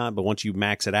attacks and whatnot. But once you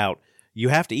max it out, you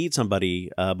have to eat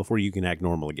somebody before you can act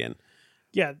normal again.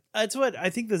 Yeah, that's what I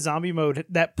think the zombie mode,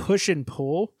 that push and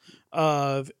pull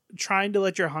of trying to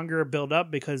let your hunger build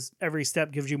up because every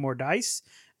step gives you more dice.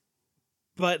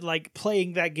 But like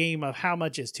playing that game of how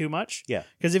much is too much. Yeah.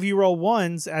 Because if you roll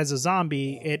ones as a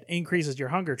zombie, it increases your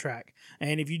hunger track.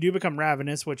 And if you do become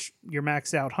ravenous, which you're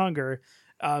maxed out hunger,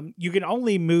 you can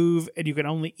only move and you can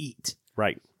only eat.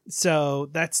 Right. So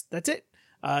that's it.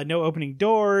 No opening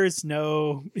doors,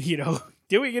 no,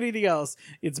 doing anything else.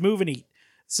 It's move and eat.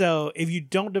 So if you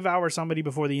don't devour somebody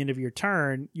before the end of your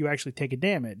turn, you actually take a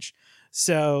damage.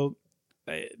 So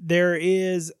there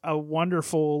is a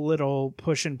wonderful little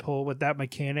push and pull with that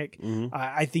mechanic. Mm-hmm.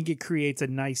 I think it creates a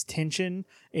nice tension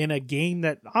in a game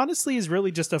that honestly is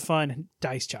really just a fun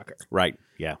dice chucker. Right.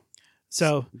 Yeah.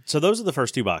 So those are the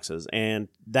first two boxes, and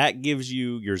that gives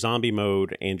you your zombie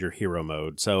mode and your hero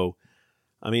mode. So,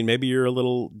 I mean, maybe you're a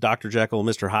little Dr. Jekyll and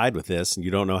Mr. Hyde with this, and you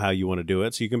don't know how you want to do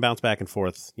it, so you can bounce back and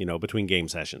forth, between game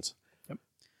sessions.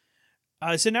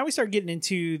 Yep. So now we start getting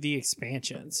into the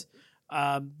expansions.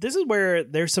 This is where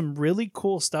there's some really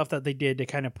cool stuff that they did to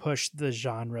kind of push the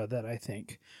genre that I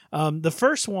think. The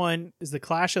first one is the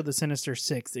Clash of the Sinister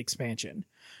Six expansion.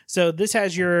 So this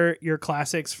has your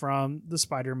classics from the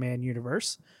Spider-Man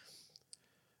universe.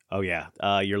 Oh, yeah.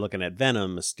 You're looking at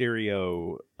Venom,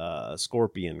 Mysterio,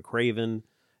 Scorpion, Kraven.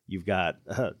 You've got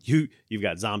you've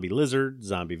got Zombie Lizard,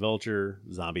 Zombie Vulture,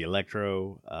 Zombie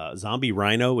Electro, Zombie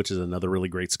Rhino, which is another really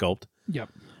great sculpt. Yep.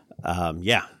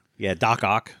 Yeah, Doc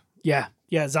Ock. Yeah.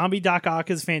 Zombie Doc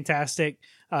Ock is fantastic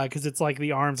because it's like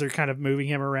the arms are kind of moving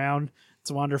him around.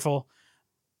 It's wonderful.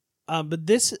 But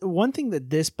this one thing that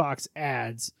this box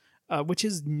adds, which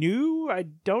is new, I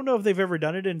don't know if they've ever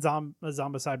done it in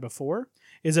Zombicide before,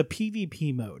 is a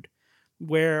PvP mode.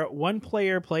 where one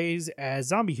player plays as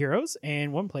zombie heroes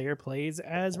and one player plays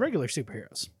as regular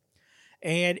superheroes.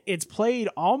 And it's played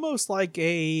almost like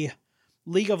a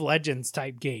League of Legends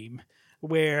type game,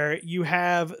 where you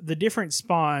have the different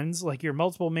spawns, like your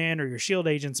multiple man or your shield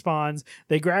agent spawns.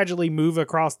 They gradually move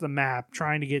across the map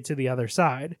trying to get to the other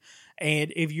side.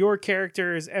 And if your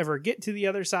characters ever get to the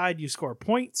other side, you score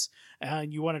points,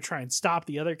 and you want to try and stop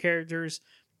the other characters.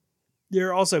 There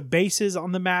are also bases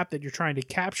on the map that you're trying to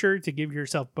capture to give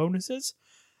yourself bonuses,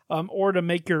 or to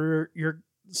make your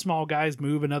small guys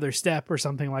move another step or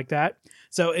something like that.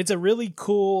 So it's a really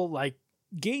cool like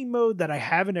game mode that I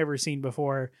haven't ever seen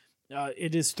before.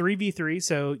 It is 3v3,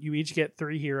 so you each get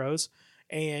 3 heroes.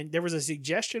 And there was a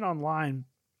suggestion online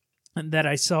that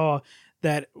I saw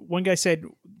that one guy said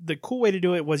the cool way to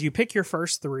do it was you pick your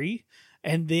first 3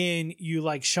 and then you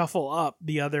like shuffle up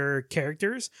the other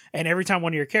characters. And every time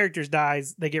one of your characters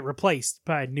dies, they get replaced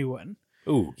by a new one.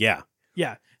 Ooh, yeah.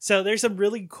 Yeah. So there's some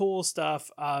really cool stuff.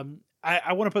 I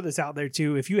want to put this out there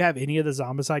too. If you have any of the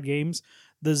Zombicide games,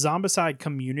 the Zombicide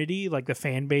community, like the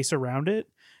fan base around it,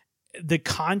 the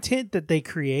content that they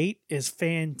create is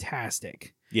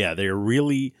fantastic. Yeah, they're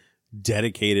really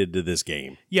dedicated to this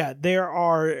game. Yeah, there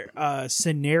are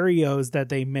scenarios that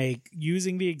they make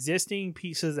using the existing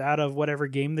pieces out of whatever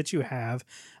game that you have.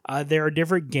 There are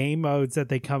different game modes that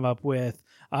they come up with.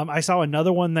 I saw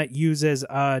another one that uses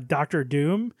Dr.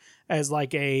 Doom as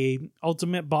like a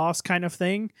ultimate boss kind of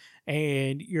thing,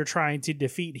 and you're trying to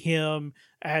defeat him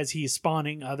as he's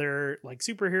spawning other like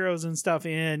superheroes and stuff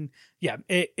in. Yeah,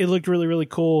 it looked really, really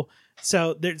cool.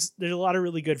 So there's a lot of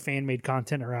really good fan made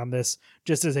content around this,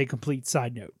 just as a complete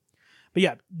side note. But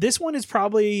yeah, this one is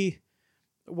probably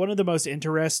one of the most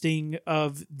interesting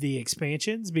of the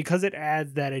expansions because it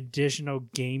adds that additional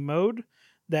game mode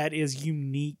that is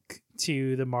unique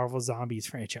to the Marvel Zombies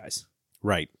franchise.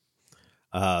 Right.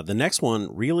 The next one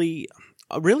really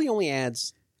only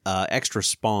adds extra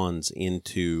spawns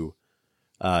into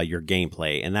your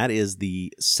gameplay, and that is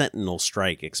the Sentinel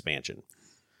Strike expansion.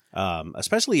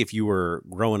 Especially if you were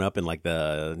growing up in like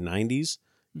the 90s,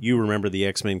 you remember the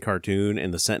X-Men cartoon,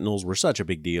 and the Sentinels were such a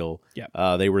big deal.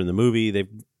 Yeah. They were in the movie.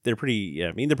 They're pretty.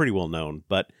 I mean, they're pretty well known.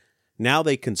 But now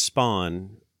they can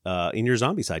spawn in your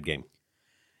Zombicide game.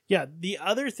 Yeah. The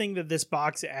other thing that this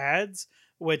box adds,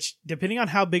 which depending on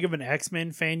how big of an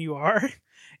X-Men fan you are,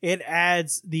 it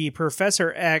adds the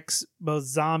Professor X both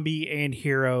zombie and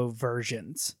hero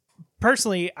versions.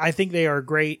 Personally, I think they are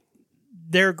great.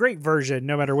 They're a great version,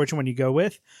 no matter which one you go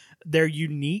with. They're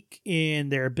unique in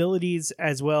their abilities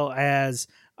as well as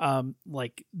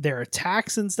like their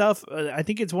attacks and stuff. I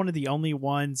think it's one of the only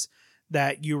ones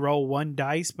that you roll 1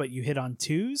 dice, but you hit on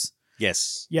 2s.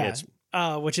 Yes. Yeah. Yes.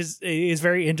 Which is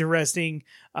very interesting,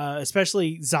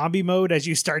 especially zombie mode. As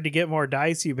you start to get more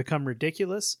dice, you become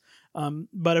ridiculous.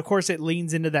 But of course, it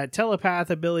leans into that telepath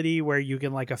ability where you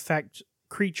can like affect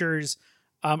creatures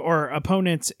or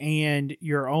opponents and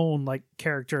your own like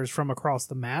characters from across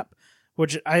the map,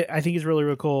 which I think is really,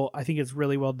 really cool. I think it's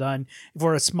really well done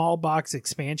for a small box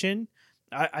expansion.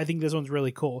 I think this one's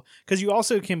really cool because you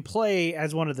also can play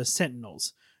as one of the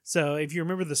Sentinels. So if you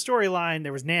remember the storyline,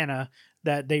 there was Nana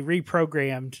that they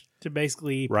reprogrammed to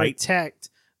basically protect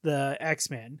the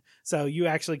X-Men. So you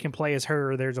actually can play as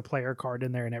her. There's a player card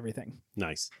in there and everything.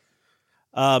 Nice.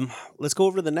 Let's go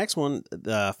over to the next one,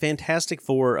 the Fantastic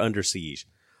Four Under Siege.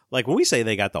 Like when we say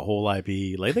they got the whole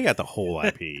IP, like they got the whole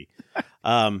IP.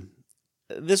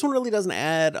 This one really doesn't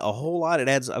add a whole lot. It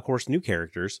adds, of course, new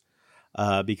characters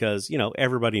because, you know,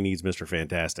 everybody needs Mr.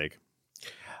 Fantastic.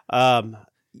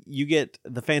 You get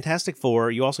the Fantastic Four.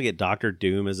 You also get Dr.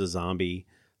 Doom as a zombie,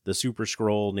 the Super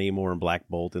Skrull, Namor, and Black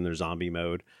Bolt in their zombie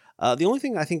mode. The only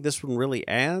thing I think this one really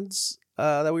adds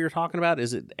that we were talking about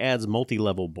is it adds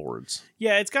multi-level boards.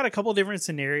 Yeah, it's got a couple different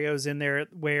scenarios in there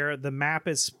where the map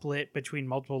is split between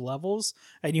multiple levels,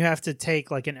 and you have to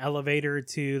take like an elevator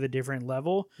to the different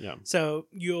level. Yeah. So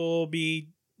you'll be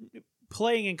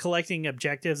playing and collecting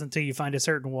objectives until you find a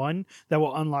certain one that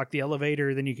will unlock the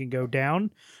elevator, then you can go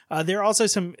down. There are also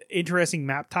some interesting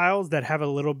map tiles that have a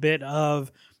little bit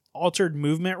of altered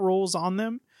movement rules on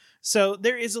them. So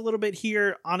there is a little bit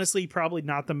here. Honestly, probably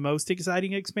not the most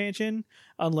exciting expansion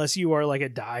unless you are like a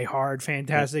diehard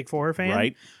Fantastic Four fan.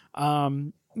 Right.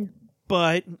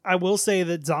 But I will say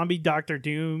that Zombie Doctor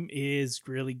Doom is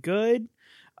really good.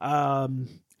 And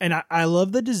I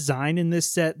love the design in this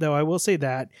set, though. I will say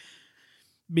that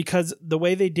because the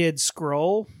way they did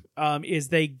Skrull is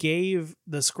they gave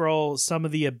the Skrull some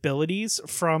of the abilities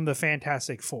from the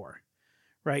Fantastic Four.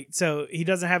 Right. So he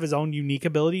doesn't have his own unique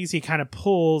abilities. He kind of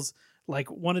pulls like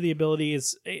one of the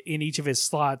abilities in each of his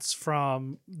slots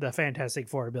from the Fantastic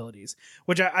Four abilities,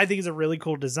 which I think is a really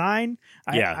cool design.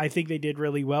 I think they did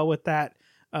really well with that.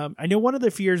 I know one of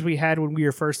the fears we had when we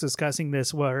were first discussing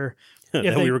this were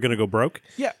that we were going to go broke.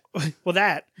 Yeah, well,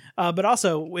 that. But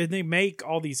also, when they make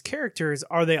all these characters,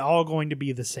 are they all going to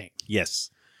be the same? Yes.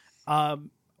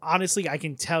 Honestly, I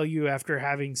can tell you after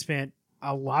having spent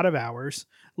a lot of hours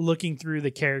looking through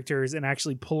the characters and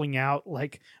actually pulling out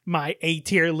like my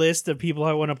A-tier list of people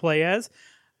I want to play as,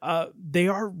 they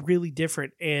are really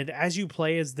different. And as you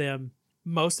play as them,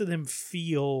 most of them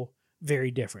feel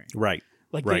very different. Right.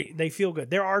 Like they feel good.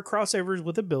 There are crossovers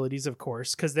with abilities, of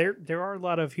course, because there are a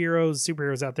lot of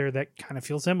superheroes out there that kind of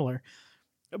feel similar.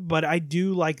 But I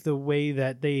do like the way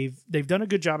that they've done a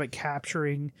good job at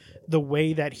capturing the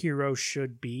way that heroes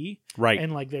should be, right?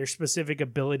 And like their specific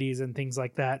abilities and things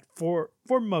like that for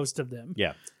most of them.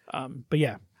 Yeah. But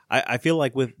yeah, I feel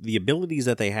like with the abilities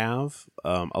that they have,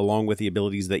 along with the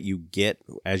abilities that you get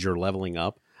as you're leveling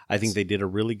up, I think they did a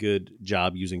really good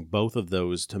job using both of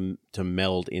those to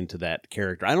meld into that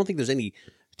character. I don't think there's any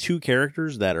two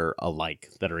characters that are alike,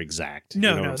 that are exact.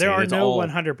 No, there are no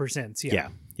 100%.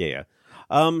 Yeah.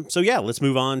 So let's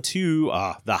move on to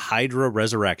the Hydra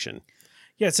Resurrection.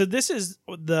 Yeah, so this is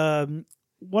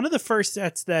one of the first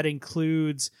sets that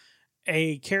includes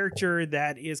a character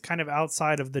that is kind of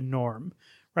outside of the norm,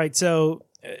 right? So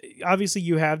obviously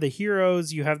you have the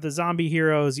heroes, you have the zombie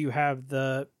heroes, you have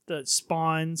the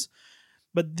spawns,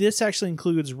 but this actually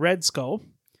includes Red Skull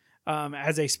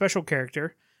as a special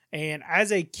character. And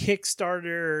as a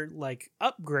Kickstarter like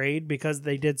upgrade, because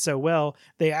they did so well,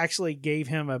 they actually gave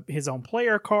him his own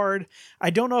player card. I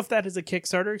don't know if that is a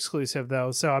Kickstarter exclusive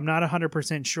though, so I'm not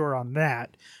 100% sure on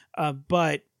that.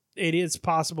 But it is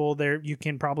possible there you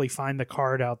can probably find the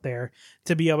card out there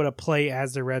to be able to play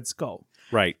as the Red Skull.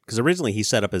 Right, because originally he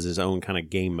set up as his own kind of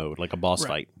game mode, like a boss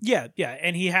fight. Yeah,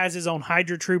 and he has his own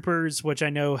Hydra Troopers, which I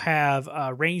know have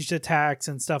ranged attacks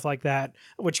and stuff like that,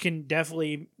 which can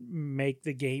definitely make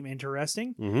the game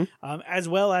interesting. Mm-hmm. As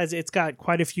well as it's got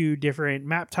quite a few different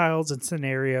map tiles and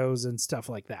scenarios and stuff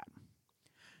like that.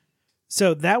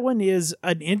 So that one is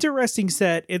an interesting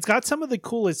set. It's got some of the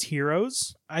coolest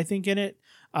heroes, I think, in it.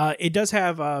 It does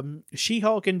have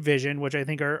She-Hulk and Vision, which I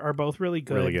think are both really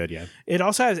good. Really good, yeah. It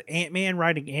also has Ant-Man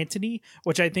riding Antony,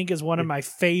 which I think is one of my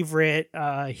favorite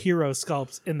hero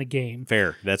sculpts in the game.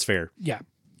 Fair. That's fair. Yeah.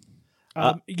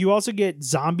 You also get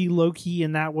Zombie Loki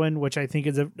in that one, which I think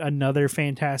is another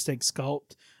fantastic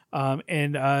sculpt.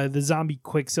 And the Zombie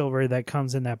Quicksilver that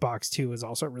comes in that box, too, is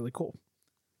also really cool.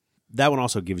 That one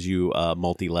also gives you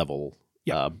multi-level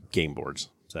game boards.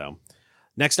 So,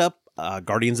 next up,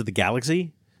 Guardians of the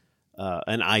Galaxy.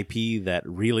 An IP that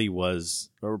really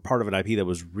was, or part of an IP that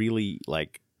was really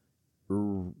like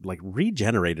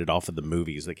regenerated off of the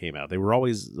movies that came out. They were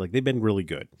always they've been really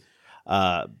good.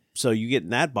 So you get in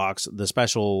that box, the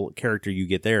special character you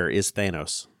get there is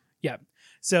Thanos. Yeah.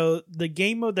 So the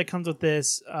game mode that comes with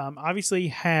this obviously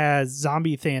has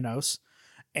Zombie Thanos,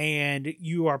 and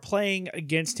you are playing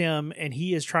against him, and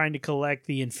he is trying to collect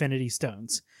the Infinity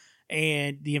Stones.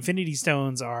 And the Infinity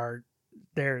Stones are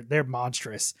they're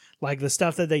monstrous. Like the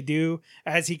stuff that they do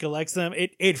as he collects them,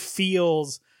 it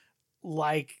feels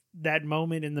like that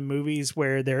moment in the movies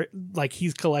where they're like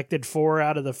he's collected 4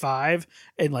 out of the 5,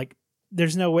 and like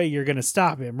there's no way you're gonna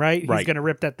stop him, right? He's gonna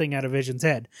rip that thing out of Vision's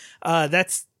head.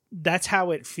 That's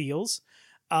how it feels.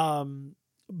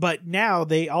 But now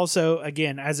they also,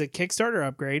 again, as a Kickstarter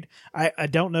upgrade, I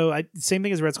don't know, same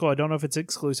thing as Red Skull, I don't know if it's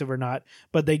exclusive or not,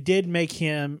 but they did make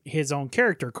him his own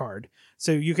character card.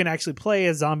 So you can actually play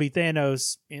as Zombie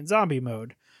Thanos in zombie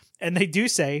mode. And they do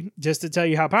say, just to tell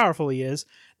you how powerful he is,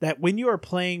 that when you are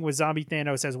playing with Zombie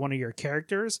Thanos as one of your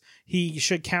characters, he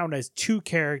should count as 2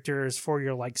 characters for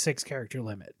your 6 character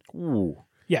limit. Ooh.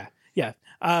 Yeah.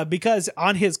 Because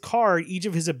on his card, each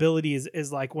of his abilities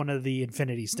is like one of the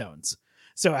Infinity Stones.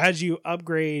 So as you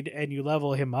upgrade and you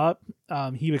level him up,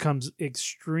 he becomes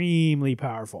extremely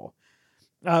powerful.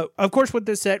 Of course, with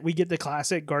this set, we get the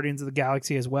classic Guardians of the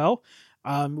Galaxy as well.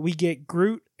 We get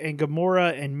Groot and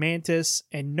Gamora and Mantis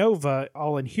and Nova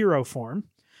all in hero form.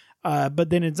 But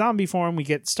then in zombie form, we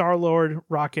get Star-Lord,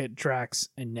 Rocket, Drax,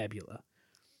 and Nebula.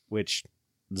 Which,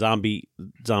 Zombie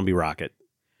Rocket.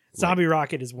 Zombie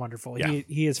Rocket is wonderful. Yeah.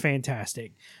 He is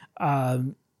fantastic.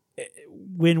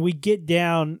 When we get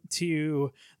down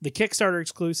to the Kickstarter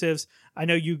exclusives, I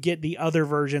know you get the other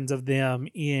versions of them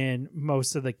in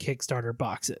most of the Kickstarter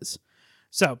boxes.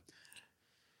 So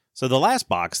the last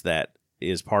box that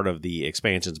is part of the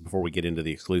expansions before we get into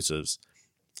the exclusives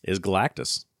is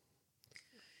Galactus.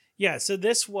 Yeah, so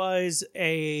this was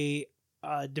a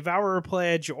Devourer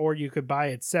Pledge, or you could buy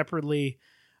it separately.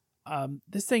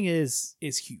 This thing is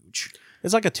huge.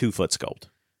 It's like a 2-foot sculpt.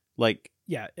 Like,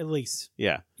 Yeah, at least.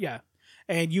 yeah. Yeah.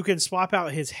 And you can swap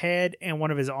out his head and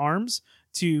one of his arms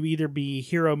to either be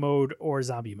hero mode or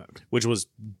zombie mode. Which was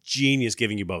genius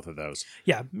giving you both of those.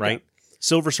 Yeah. Right?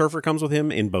 Silver Surfer comes with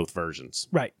him in both versions.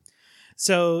 Right.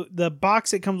 So the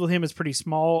box that comes with him is pretty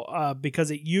small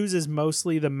because it uses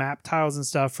mostly the map tiles and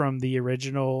stuff from the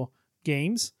original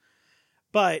games.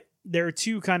 But there are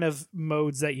two kind of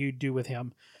modes that you do with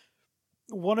him.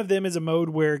 One of them is a mode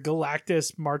where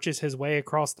Galactus marches his way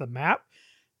across the map,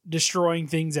 destroying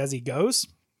things as he goes.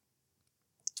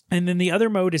 And then the other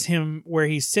mode is him where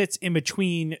he sits in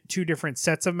between two different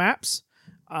sets of maps.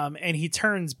 And he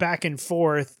turns back and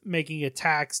forth, making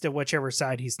attacks to whichever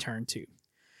side he's turned to.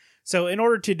 So in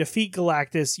order to defeat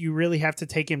Galactus, you really have to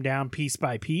take him down piece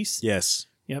by piece. Yes.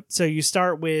 Yep. So you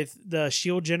start with the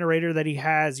shield generator that he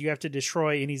has. You have to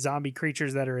destroy any zombie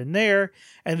creatures that are in there.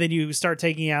 And then you start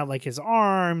taking out like his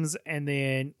arms and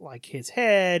then like his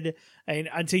head and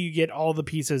until you get all the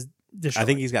pieces destroyed. I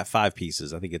think he's got 5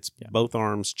 pieces. I think it's both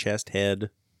arms, chest, head.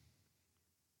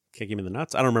 Kick him in the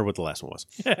nuts. I don't remember what the last one was.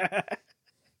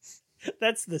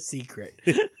 That's the secret.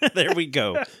 There we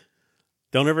go.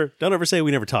 Don't ever say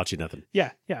we never taught you nothing.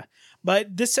 Yeah.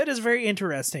 But this set is very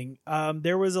interesting.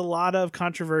 There was a lot of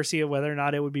controversy of whether or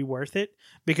not it would be worth it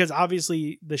because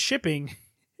obviously the shipping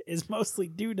is mostly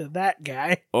due to that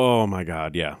guy. Oh my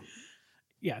God, yeah.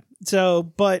 Yeah. So,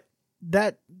 but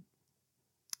that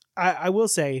I will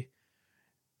say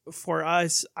for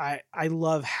us, I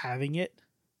love having it.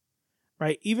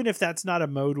 Right? Even if that's not a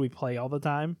mode we play all the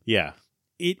time. Yeah.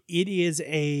 It is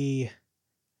a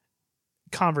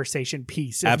conversation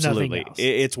piece. If Absolutely. Nothing else.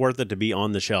 It's worth it to be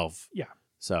on the shelf. Yeah.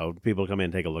 So people come in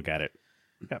and take a look at it.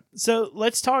 Yeah. So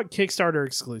let's talk Kickstarter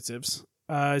exclusives.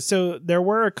 So there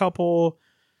were a couple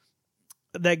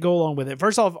that go along with it.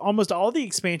 First off, almost all the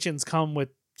expansions come with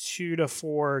 2 to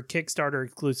 4 Kickstarter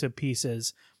exclusive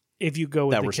pieces if you go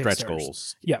with That the were stretch Kickstarters.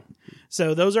 goals. Yeah.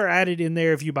 So those are added in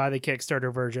there if you buy the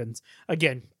Kickstarter versions.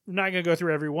 Again, I'm not going to go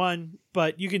through every one,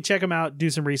 but you can check them out, do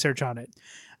some research on it.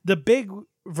 The big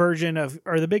version of,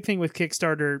 or the big thing with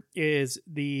Kickstarter is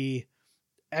the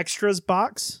extras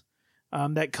box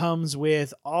that comes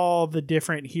with all the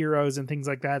different heroes and things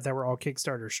like that were all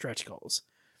Kickstarter stretch goals.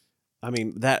 I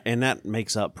mean, that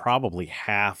makes up probably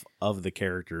half of the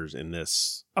characters in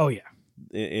this. Oh, yeah.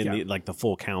 In the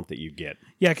full count that you get.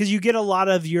 Yeah, because you get a lot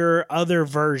of your other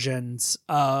versions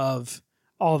of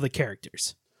all the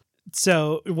characters.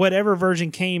 So whatever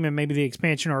version came in maybe the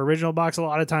expansion or original box, a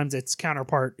lot of times its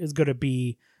counterpart is going to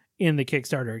be in the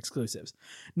Kickstarter exclusives.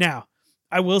 Now,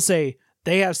 I will say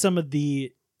they have some of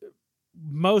the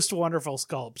most wonderful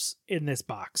sculpts in this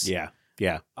box. Yeah.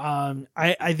 Yeah.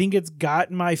 I think it's got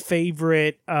my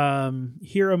favorite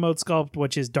hero mode sculpt,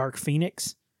 which is Dark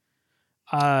Phoenix.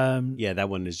 Yeah, that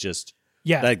one is just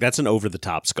that's an over the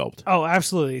top sculpt. Oh,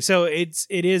 absolutely. So it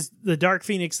is the Dark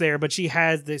Phoenix there, but she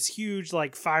has this huge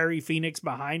like fiery phoenix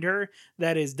behind her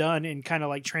that is done in kind of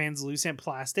like translucent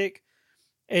plastic.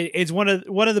 It's one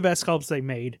of the best sculpts they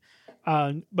made.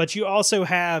 But you also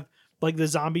have like the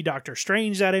zombie Doctor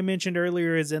Strange that I mentioned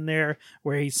earlier is in there,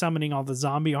 where he's summoning all the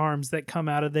zombie arms that come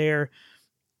out of there.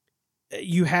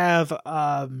 You have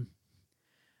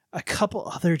a couple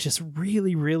other just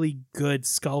really, really good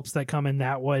sculpts that come in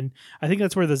that one. I think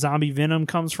that's where the zombie Venom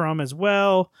comes from as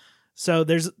well. So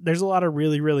there's a lot of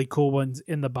really, really cool ones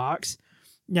in the box.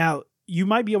 Now, you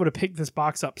might be able to pick this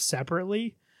box up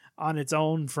separately on its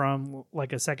own from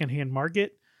like a secondhand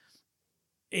market.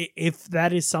 If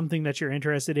that is something that you're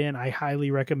interested in, I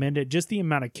highly recommend it. Just the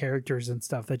amount of characters and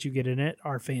stuff that you get in it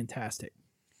are fantastic.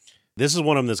 This is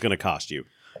one of them that's going to cost you.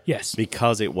 Yes.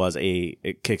 Because it was a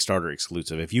Kickstarter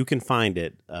exclusive. If you can find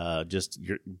it,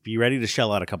 be ready to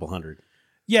shell out a couple $100.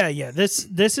 Yeah. This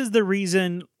is the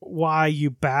reason why you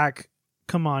back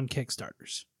Come On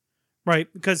Kickstarters. Right?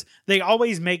 Because they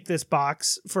always make this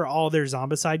box for all their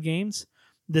Zombicide games.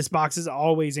 This box is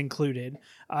always included.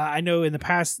 I know in the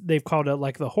past they've called it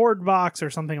like the Horde box or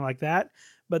something like that.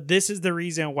 But this is the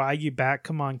reason why you back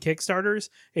Come On Kickstarters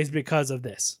is because of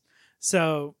this.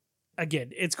 So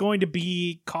again, it's going to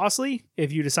be costly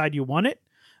if you decide you want it,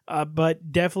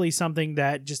 but definitely something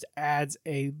that just adds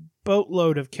a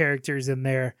boatload of characters in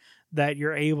there that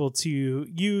you're able to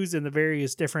use in the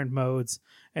various different modes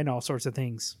and all sorts of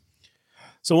things.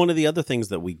 So one of the other things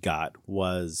that we got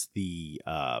was the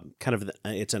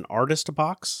it's an artist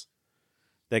box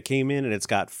that came in, and it's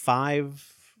got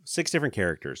 6 different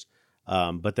characters,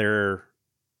 but they're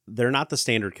not the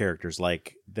standard characters.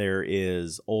 Like there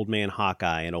is Old Man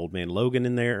Hawkeye and Old Man Logan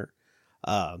in there.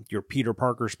 Your Peter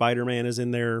Parker Spider-Man is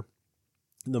in there.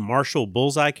 The Marshall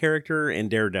Bullseye character and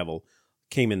Daredevil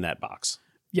came in that box.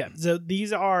 Yeah, so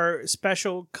these are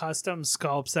special custom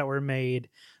sculpts that were made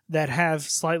that have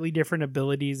slightly different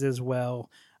abilities as well.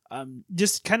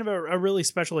 Just kind of a really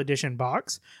special edition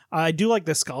box. I do like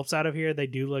the sculpts out of here. They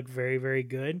do look very, very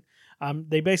good.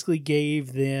 They basically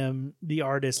gave them the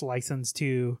artist license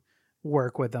to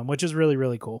work with them, which is really,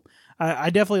 really cool.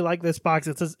 I definitely like this box.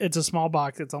 It's a small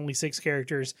box. It's only 6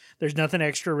 characters. There's nothing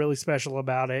extra really special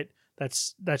about it.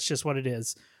 That's just what it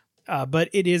is. But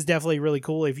it is definitely really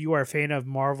cool. If you are a fan of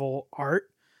Marvel art,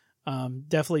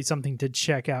 definitely something to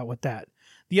check out with that.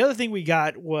 The other thing we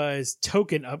got was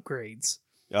token upgrades.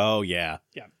 Oh, yeah.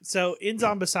 Yeah. So in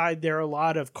Zombicide, there are a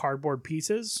lot of cardboard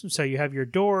pieces. So you have your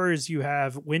doors, you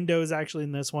have windows actually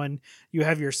in this one, you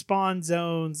have your spawn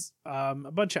zones, a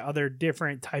bunch of other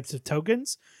different types of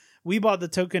tokens. We bought the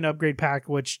token upgrade pack,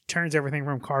 which turns everything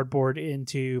from cardboard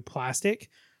into plastic.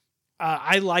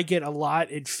 I like it a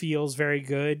lot. It feels very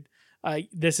good.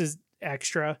 This is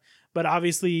extra, but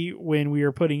obviously when we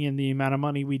were putting in the amount of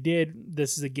money we did,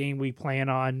 this is a game we plan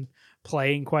on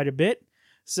playing quite a bit.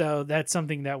 So that's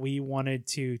something that we wanted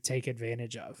to take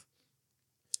advantage of.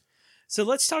 So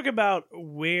let's talk about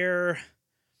where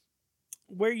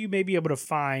you may be able to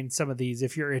find some of these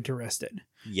if you're interested.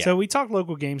 Yeah. So we talked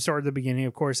local game store at the beginning,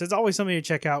 of course. It's always something to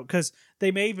check out because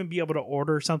they may even be able to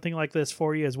order something like this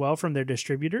for you as well from their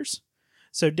distributors.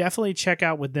 So definitely check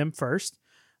out with them first.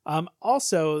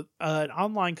 Also, an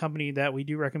online company that we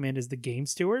do recommend is the Game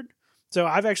Steward. So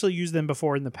I've actually used them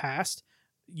before in the past.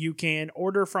 You can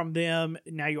order from them.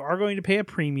 Now you are going to pay a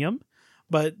premium,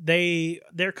 but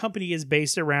their company is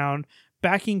based around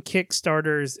backing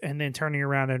Kickstarters and then turning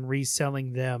around and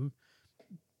reselling them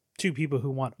to people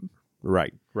who want them.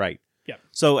 Right. Yeah.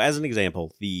 So as an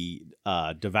example, the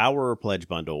Devourer Pledge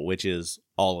Bundle, which is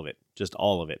all of it, just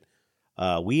all of it,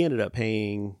 we ended up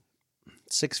paying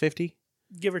 $6.50,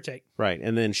 give or take. Right,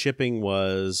 and then shipping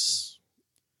was.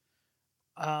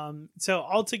 So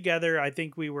altogether, I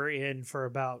think we were in for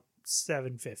about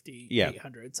 $750, Yeah.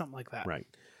 $800, something like that. Right.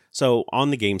 So on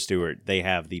the Game Steward, they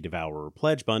have the Devourer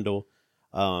Pledge Bundle.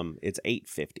 It's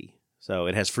 $8.50. So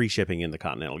it has free shipping in the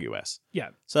continental US. Yeah.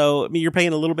 So I mean, you're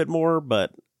paying a little bit more,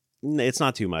 but it's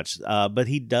not too much. But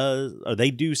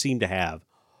they do seem to have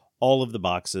all of the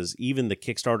boxes, even the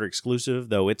Kickstarter exclusive,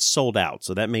 though it's sold out.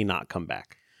 So that may not come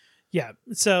back. Yeah.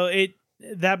 So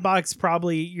that box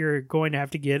probably you're going to have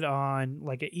to get on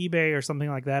like an eBay or something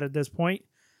like that at this point.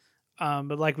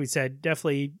 But like we said,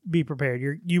 definitely be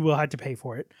prepared. You will have to pay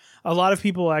for it. A lot of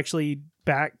people actually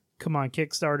come on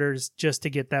Kickstarters just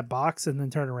to get that box and then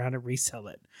turn around and resell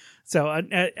it. So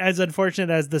as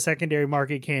unfortunate as the secondary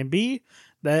market can be,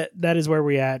 that is where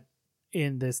we're at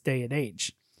in this day and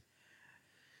age.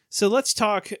 So let's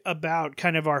talk about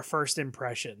kind of our first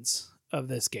impressions of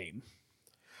this game.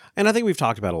 And I think we've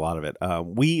talked about a lot of it.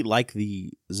 We like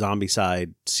the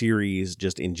Zombicide series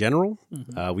just in general.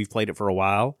 Mm-hmm. We've played it for a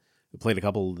while. We played a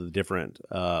couple of the different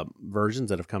versions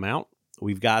that have come out.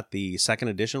 We've got the second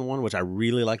edition one, which I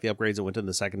really like the upgrades that went in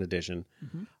the second edition.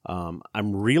 Mm-hmm.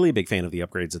 I'm really a big fan of the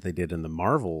upgrades that they did in the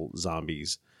Marvel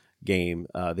Zombies game.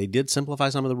 They did simplify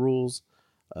some of the rules,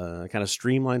 kind of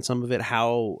streamline some of it,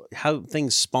 how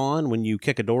things spawn when you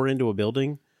kick a door into a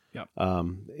building. Yep.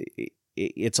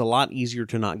 It's a lot easier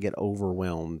to not get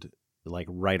overwhelmed like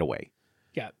right away.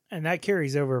 Yeah, and that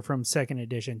carries over from second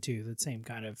edition too. The same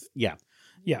kind of Yeah.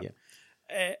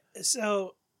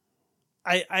 So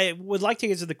I would like to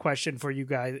answer the question for you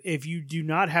guys. If you do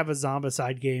not have a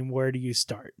Zombicide game, where do you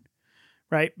start?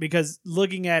 Right? Because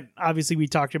looking at, obviously we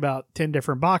talked about 10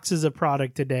 different boxes of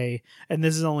product today, and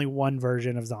this is only one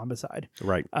version of Zombicide.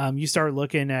 Right. You start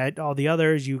looking at all the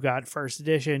others. You got first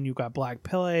edition, you got Black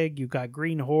Plague, you got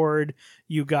Green Horde,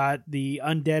 you got the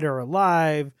Undead or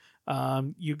Alive,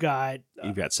 you've got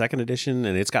second edition,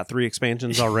 and it's got 3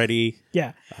 expansions already.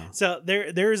 Yeah. So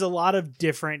there's a lot of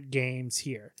different games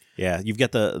here. Yeah, you've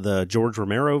got the George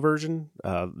Romero version,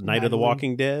 Night of the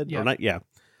Walking Dead. Yep.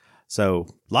 So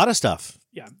a lot of stuff.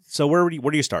 Yeah. So where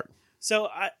do you start? So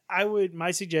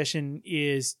my suggestion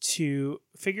is to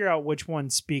figure out which one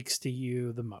speaks to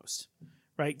you the most,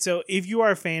 right? So if you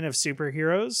are a fan of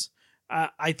superheroes,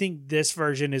 I think this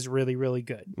version is really, really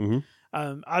good.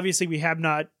 Mm-hmm. Obviously, we have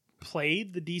not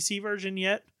played the DC version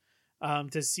yet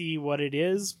to see what it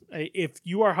is. If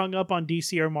you are hung up on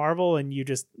DC or Marvel and you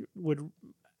just would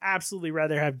absolutely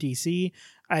rather have DC,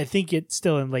 I think it's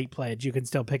still in late pledge. You can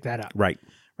still pick that up. Right.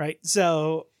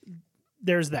 So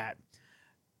there's that.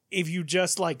 If you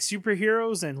just like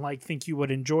superheroes and like think you would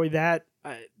enjoy that,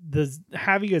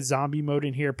 having a zombie mode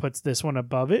in here puts this one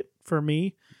above it for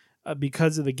me.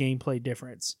 because of the gameplay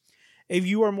difference. If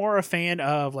you are more a fan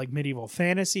of like medieval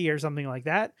fantasy or something like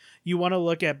that, you want to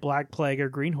look at Black Plague or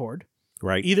Green Horde.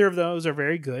 Right. Either of those are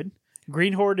very good.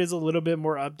 Green Horde is a little bit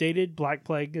more updated. Black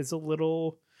Plague is a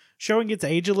little showing its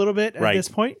age a little bit at this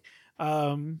point.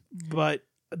 But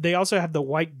they also have the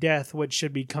White Death, which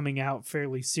should be coming out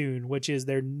fairly soon, which is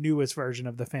their newest version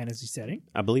of the fantasy setting.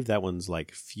 I believe that one's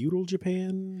like feudal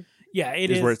Japan. Yeah, it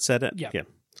is where it's set at. Yeah.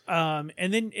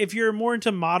 And then if you're more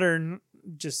into modern,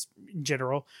 just in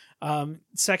general,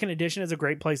 second edition is a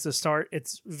great place to start.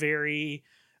 It's very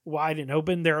wide and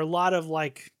open. There are a lot of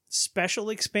like special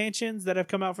expansions that have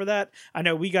come out for that. I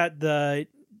know we got the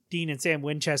Dean and Sam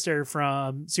Winchester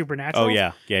from Supernatural. Oh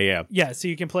yeah. So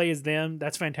you can play as them.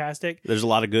 That's fantastic. There's a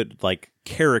lot of good like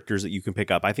characters that you can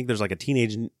pick up. I think there's like a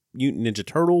Teenage Mutant Ninja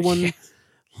Turtle one.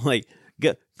 Like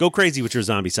go crazy with your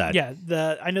zombie side.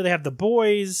 Yeah. I know they have the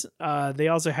boys. They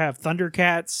also have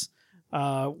Thundercats.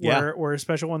 Were a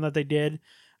special one that they did.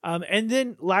 And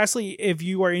then lastly, if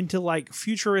you are into like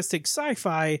futuristic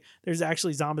sci-fi, there's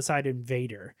actually Zombicide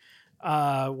Invader,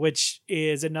 which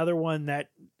is another one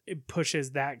that it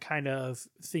pushes that kind of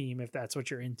theme if that's what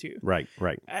you're into. Right.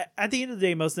 At the end of the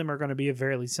day, most of them are going to be a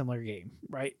fairly similar game,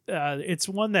 right? It's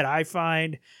one that I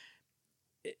find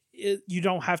you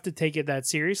don't have to take it that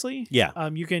seriously. Yeah.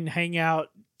 You can hang out,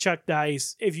 chuck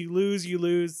dice. If you lose, you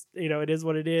lose. It is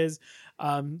what it is.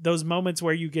 Those moments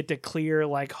where you get to clear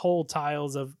like whole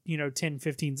tiles of 10,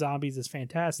 15 zombies is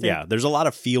fantastic. Yeah, there's a lot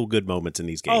of feel good moments in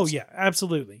these games. Oh yeah,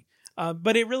 absolutely.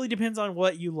 But it really depends on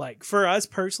what you like. For us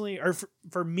personally, or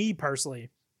for me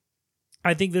personally,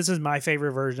 I think this is my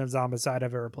favorite version of Zombicide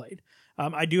I've ever played.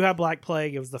 I do have Black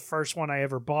Plague. It was the first one I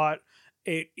ever bought.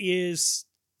 It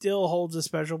still holds a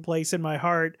special place in my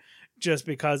heart just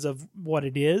because of what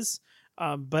it is.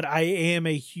 But I am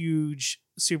a huge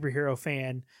superhero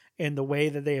fan, and the way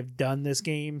that they have done this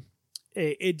game,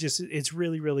 it's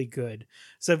really, really good.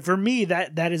 So for me,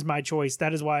 that is my choice.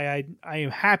 That is why I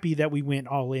am happy that we went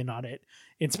all in on it,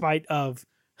 in spite of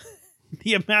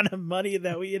the amount of money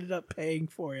that we ended up paying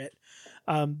for it.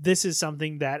 This is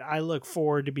something that I look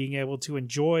forward to being able to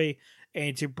enjoy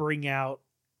and to bring out,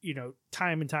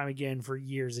 time and time again for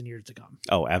years and years to come.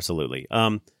 Oh, absolutely.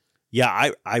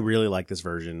 Yeah, I really like this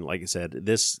version. Like I said,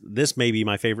 this may be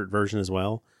my favorite version as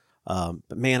well.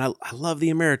 But man, I love the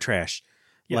Ameritrash.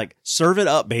 Yeah. Like, serve it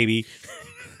up, baby.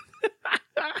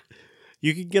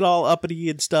 You can get all uppity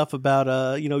and stuff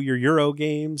about your Euro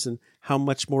games and how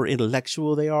much more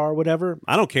intellectual they are, or whatever.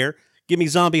 I don't care. Give me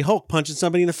Zombie Hulk punching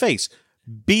somebody in the face.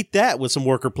 Beat that with some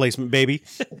worker placement, baby.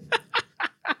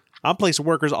 I'm placing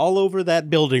workers all over that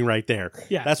building right there.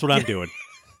 Yeah, that's what I'm doing.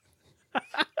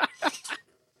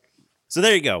 So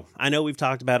there you go. I know we've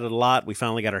talked about it a lot. We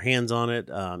finally got our hands on it.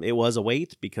 It was a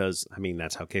wait because,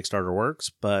 that's how Kickstarter works,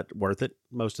 but worth it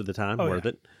most of the time. Worth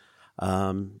it.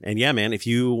 And yeah, man, if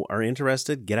you are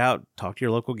interested, get out, talk to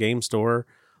your local game store,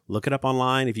 look it up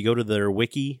online. If you go to their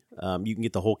wiki, you can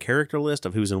get the whole character list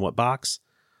of who's in what box.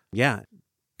 Yeah,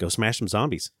 go smash some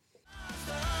zombies.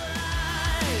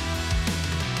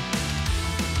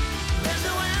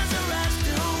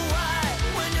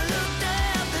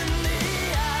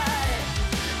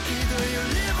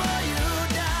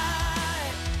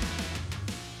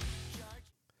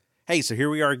 Hey, so here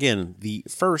we are again, the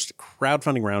first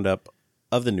crowdfunding roundup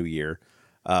of the new year.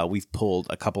 We've pulled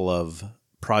a couple of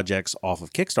projects off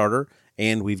of Kickstarter,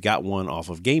 and we've got one off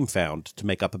of GameFound to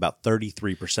make up about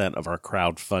 33% of our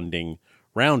crowdfunding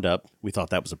roundup. We thought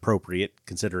that was appropriate,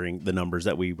 considering the numbers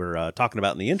that we were talking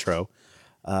about in the intro.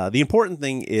 The important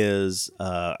thing is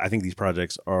I think these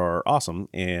projects are awesome,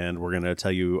 and we're going to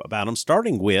tell you about them,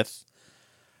 starting with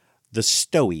the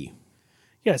Stowie.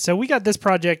 Yeah, so we got this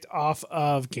project off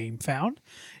of GameFound.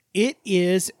 It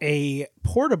is a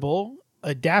portable,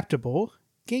 adaptable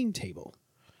game table.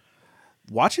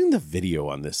 Watching the video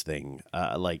on this thing,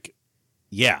 I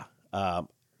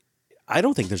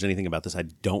don't think there's anything about this I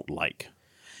don't like.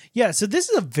 Yeah, so this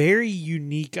is a very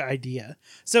unique idea.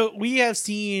 So we have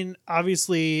seen,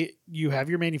 obviously, you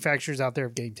have your manufacturers out there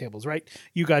of game tables, right?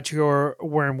 You got your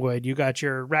Wormwood, you got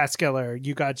your Rathskeller,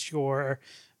 you got your...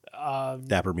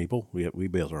 Dapper Meeple. We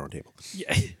built our own table.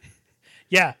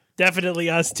 Yeah, definitely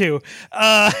us too.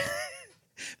 But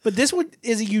this one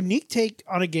is a unique take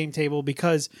on a game table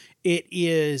because it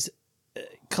is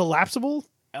collapsible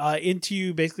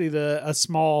into basically a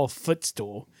small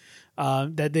footstool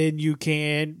that then you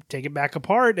can take it back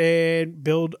apart and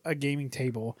build a gaming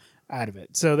table out of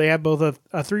it. So they have both a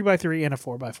 3x3 and a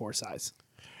 4x4 size.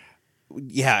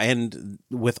 Yeah, and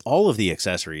with all of the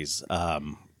accessories,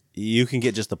 you can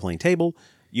get just the plain table.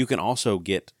 You can also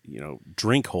get,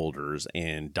 drink holders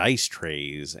and dice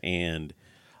trays and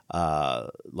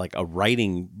like a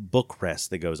writing book rest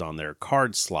that goes on there,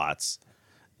 card slots.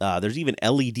 There's even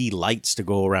LED lights to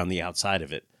go around the outside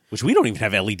of it, which we don't even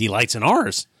have LED lights in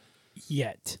ours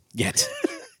Yet.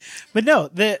 But no,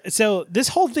 so this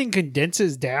whole thing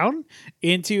condenses down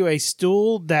into a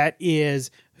stool that is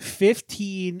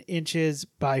 15 inches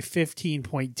by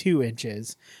 15.2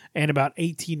 inches and about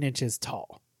 18 inches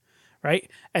tall, right?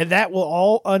 And that will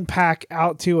all unpack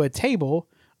out to a table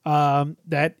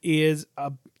that is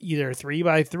either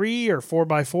 3x3 or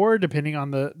 4x4, depending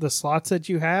on the slots that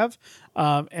you have,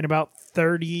 and about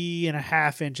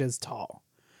 30.5 inches tall.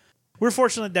 We're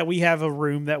fortunate that we have a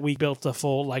room that we built a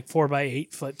full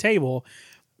 4x8 foot table,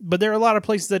 but there are a lot of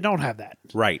places that don't have that.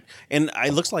 Right. And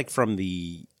it looks like from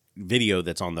the video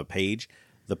that's on the page,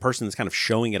 the person that's kind of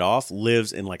showing it off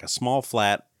lives in a small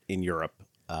flat in Europe,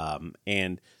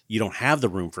 and you don't have the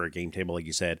room for a game table, like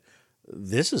you said.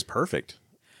 This is perfect.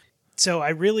 So I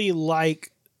really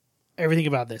like everything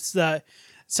about this.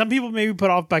 Some people may be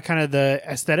put off by kind of the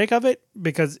aesthetic of it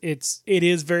because it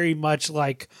is very much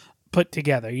put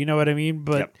together. You know what I mean?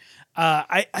 But Yep.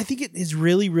 I think it is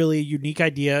really, really a unique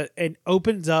idea and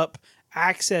opens up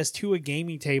access to a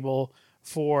gaming table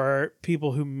for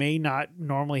people who may not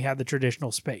normally have the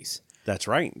traditional space. That's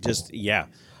right. Just, yeah.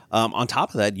 On top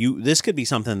of that, this could be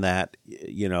something that,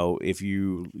 if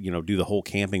you do the whole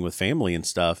camping with family and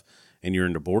stuff and you're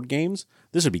into board games,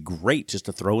 this would be great just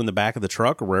to throw in the back of the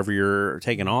truck or wherever you're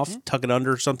taking off, tuck it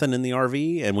under something in the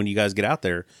RV. And when you guys get out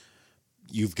there,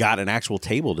 you've got an actual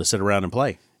table to sit around and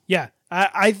play. Yeah,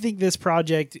 I think this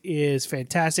project is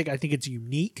fantastic. I think it's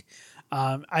unique.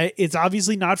 It's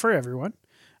obviously not for everyone,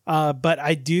 but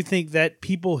I do think that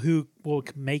people who will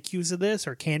make use of this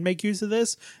or can make use of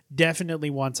this definitely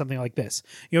want something like this.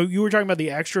 You were talking about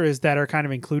the extras that are kind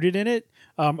of included in it,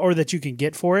 or that you can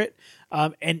get for it,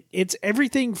 and it's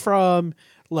everything from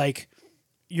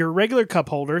your regular cup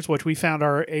holders, which we found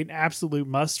are an absolute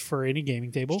must for any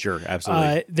gaming table. Sure,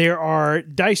 absolutely. There are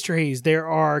dice trays, there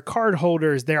are card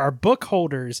holders, there are book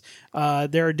holders,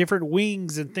 there are different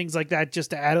wings and things like that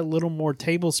just to add a little more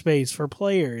table space for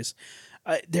players.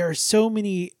 There are so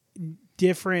many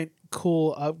different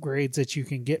cool upgrades that you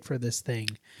can get for this thing.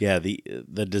 Yeah,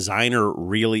 the designer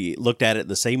really looked at it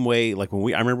the same way. I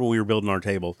remember when we were building our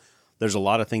table, there's a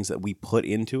lot of things that we put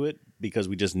into it because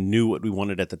we just knew what we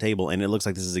wanted at the table, and it looks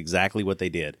like this is exactly what they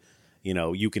did.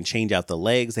 You can change out the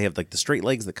legs. They have the straight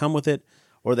legs that come with it,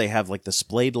 or they have the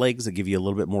splayed legs that give you a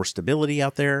little bit more stability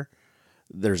out there.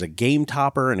 There's a game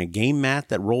topper and a game mat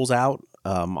that rolls out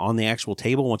on the actual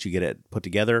table once you get it put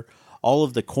together. All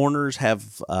of the corners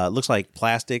have looks like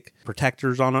plastic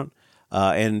protectors on it.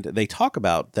 And they talk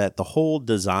about that the whole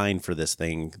design for this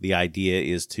thing, the idea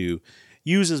is to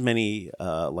use as many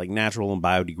natural and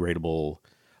biodegradable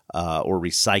or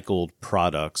recycled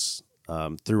products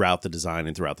throughout the design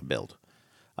and throughout the build.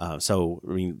 I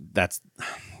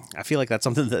feel like that's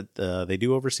something that they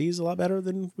do overseas a lot better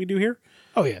than we do here.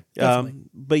 Oh yeah, definitely.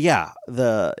 But yeah,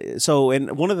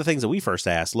 and one of the things that we first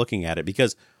asked looking at it,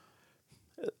 because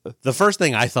the first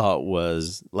thing I thought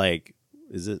was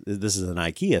this is an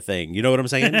IKEA thing? You know what I'm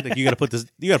saying? You got to put this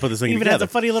thing Even together. Even has a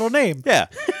funny little name. Yeah.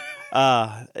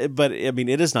 But I mean,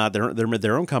 it is not. They're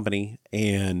their own company,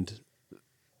 and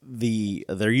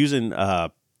they're using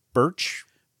birch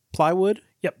plywood.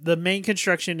 Yep, the main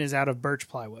construction is out of birch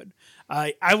plywood.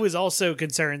 I was also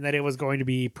concerned that it was going to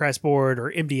be pressboard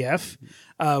or MDF,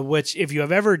 which if you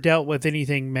have ever dealt with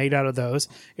anything made out of those,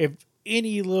 if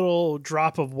any little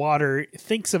drop of water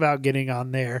thinks about getting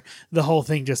on there, the whole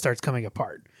thing just starts coming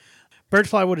apart. Birch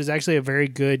plywood is actually a very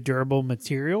good, durable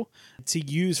material to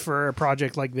use for a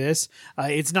project like this.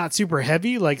 It's not super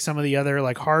heavy like some of the other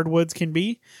hardwoods can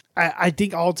be. I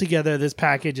think altogether this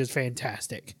package is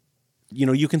fantastic.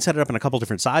 You can set it up in a couple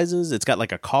different sizes. It's got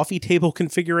a coffee table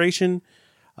configuration.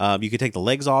 You can take the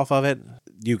legs off of it.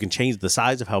 You can change the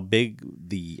size of how big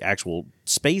the actual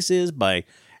space is by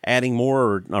adding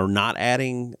more or not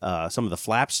adding some of the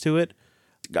flaps to it.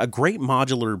 A great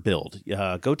modular build.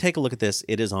 Go take a look at this.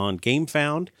 It is on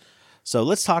GameFound. So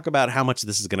let's talk about how much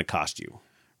this is going to cost you.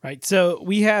 Right. So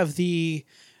we have the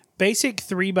basic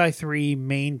 3x3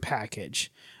 main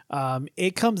package.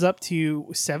 It comes up to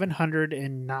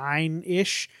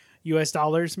 $709-ish US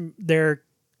dollars. Their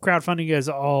crowdfunding is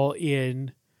all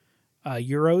in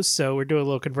euros, so we're doing a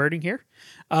little converting here.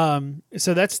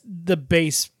 So that's the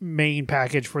base main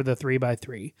package for the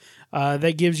 3x3.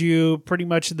 That gives you pretty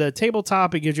much the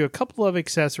tabletop. It gives you a couple of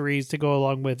accessories to go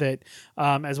along with it,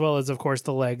 as well as, of course,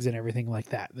 the legs and everything like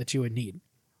that you would need.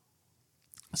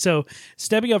 So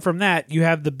stepping up from that, you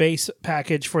have the base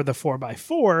package for the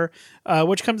 4x4,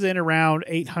 which comes in around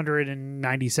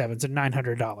 $897, so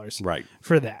 $900 Right.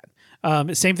 for that.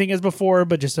 Same thing as before,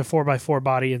 but just a 4x4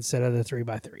 body instead of the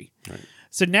 3x3. Right.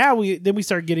 So now we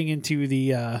start getting into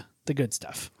the good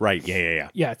stuff. Right. Yeah.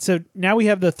 Yeah. So now we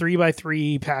have the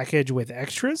 3x3 package with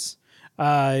extras,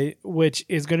 which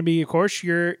is going to be, of course,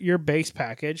 your base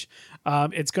package.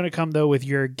 It's going to come though with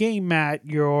your game mat,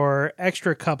 your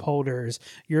extra cup holders,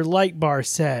 your light bar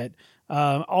set,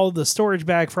 all the storage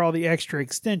bag for all the extra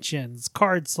extensions,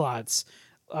 card slots.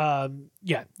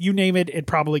 You name it, it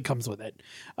probably comes with it.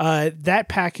 That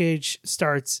package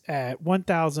starts at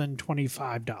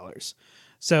 $1,025.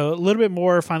 So a little bit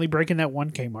more, finally breaking that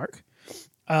 1K mark.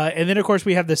 And then, of course,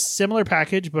 we have the similar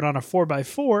package, but on a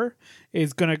 4x4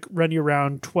 is going to run you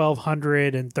around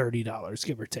 $1,230,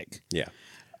 give or take. Yeah.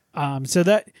 So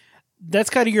that's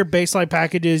kind of your baseline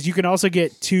packages. You can also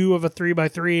get 2 of a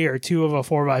 3x3 or 2 of a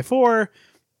 4x4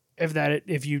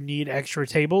 if you need extra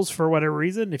tables for whatever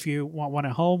reason. If you want one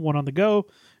at home, one on the go,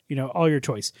 all your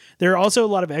choice. There are also a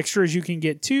lot of extras you can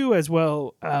get too, as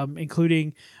well,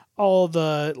 including all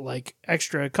the like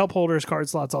extra cup holders, card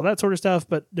slots, all that sort of stuff.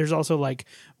 But there's also like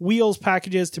wheels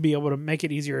packages to be able to make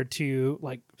it easier to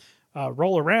like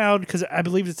roll around, because I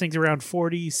believe this thing's around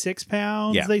 46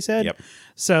 pounds. Yeah. They said. Yep.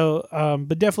 So,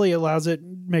 but definitely allows it,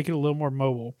 make it a little more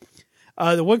mobile.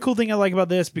 The one cool thing I like about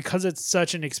this, because it's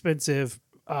such an expensive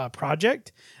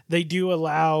project, they do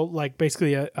allow like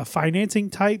basically a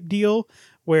financing type deal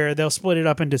where they'll split it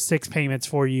up into 6 payments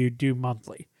for you due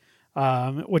monthly.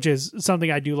 Which is something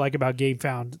I do like about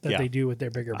GameFound that they do with their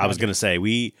bigger projects. I was going to say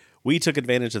we took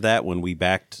advantage of that when we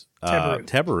backed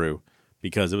Tebaru,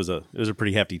 because it was a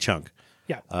pretty hefty chunk.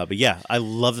 Yeah. But yeah, I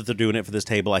love that they're doing it for this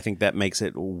table. I think that makes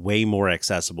it way more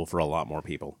accessible for a lot more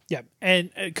people. Yeah.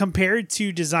 And compared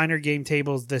to designer game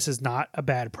tables, this is not a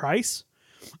bad price.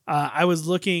 I was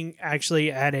looking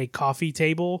actually at a coffee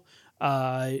table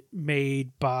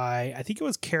made by, I think it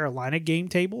was Carolina Game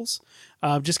Tables.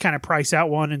 Just kind of price out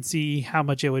one and see how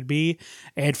much it would be.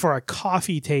 And for a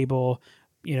coffee table,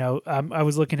 I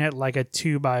was looking at like a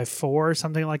 2x4 or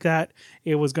something like that.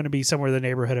 It was going to be somewhere in the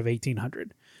neighborhood of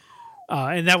 1,800.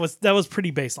 And that was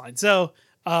pretty baseline. So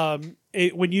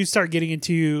when you start getting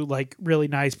into like really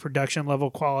nice production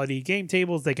level quality game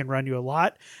tables, they can run you a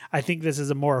lot. I think this is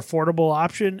a more affordable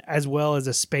option, as well as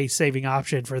a space saving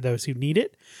option for those who need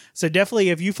it. So definitely,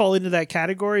 if you fall into that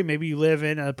category, maybe you live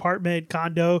in an apartment,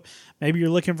 condo, maybe you're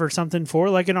looking for something for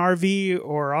like an RV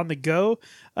or on the go,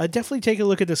 definitely take a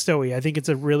look at the Stowie. I think it's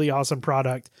a really awesome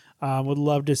product. Would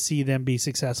love to see them be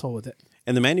successful with it.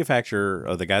 And the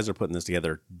manufacturer, the guys that are putting this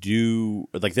together,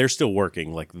 they're still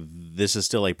working. Like, this is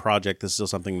still a project. This is still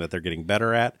something that they're getting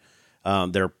better at.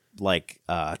 Their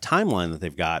timeline that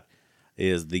they've got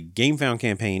is the GameFound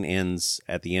campaign ends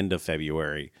at the end of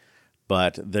February,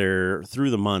 but through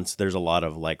the months, there's a lot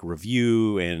of like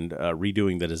review and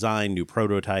redoing the design, new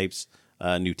prototypes,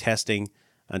 new testing,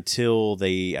 until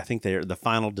I think the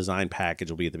final design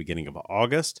package will be at the beginning of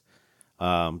August.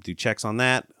 Do checks on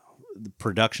that. The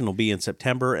production will be in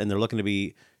September, and they're looking to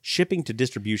be shipping to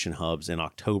distribution hubs in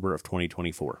October of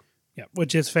 2024. Yeah,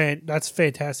 which is that's a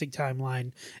fantastic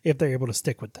timeline if they're able to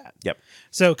stick with that. Yep.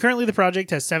 So currently the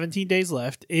project has 17 days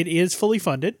left. It is fully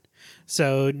funded,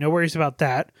 so no worries about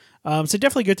that. So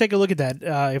definitely go take a look at that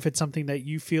if it's something that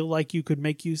you feel like you could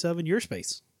make use of in your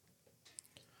space.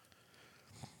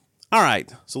 All right,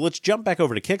 so let's jump back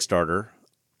over to Kickstarter.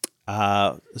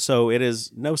 So it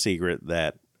is no secret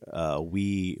that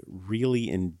we really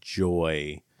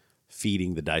enjoy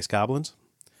feeding the dice goblins.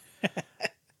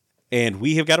 And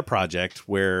we have got a project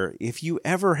where if you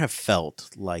ever have felt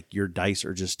like your dice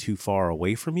are just too far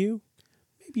away from you,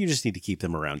 maybe you just need to keep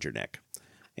them around your neck.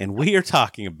 And we are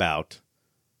talking about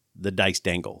the Dice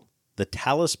Dangle, the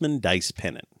Talisman Dice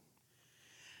Pennant.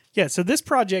 Yeah, so this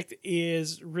project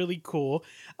is really cool.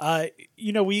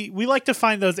 We like to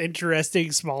find those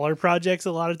interesting smaller projects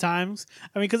a lot of times.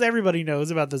 I mean, because everybody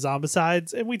knows about the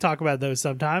Zombicides, and we talk about those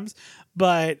sometimes.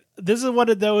 But this is one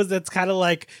of those that's kind of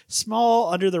like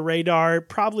small, under the radar,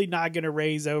 probably not going to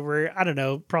raise over, I don't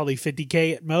know, probably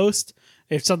 50K at most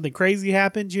if something crazy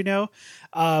happens,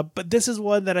 But this is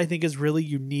one that I think is really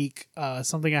unique,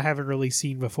 something I haven't really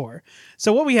seen before.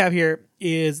 So what we have here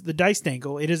is the Dice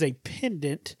Dangle. It is a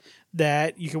pendant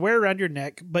that you can wear around your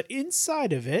neck, but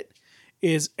inside of it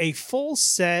is a full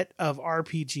set of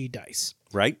RPG dice.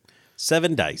 Right?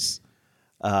 7 dice.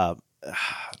 And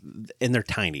they're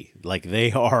tiny. Like,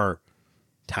 they are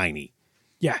tiny.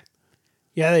 Yeah.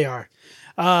 Yeah, they are.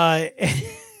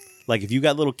 Like, if you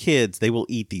got little kids, they will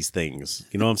eat these things.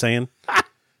 You know what I'm saying?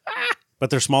 But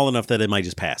they're small enough that it might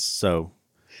just pass. So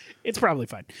It's probably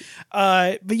fine.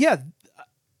 But yeah,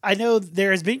 I know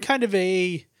there has been kind of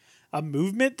a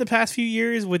movement the past few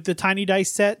years with the tiny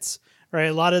dice sets, right?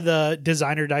 A lot of the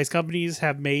designer dice companies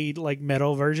have made like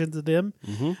metal versions of them.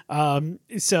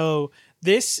 So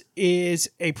this is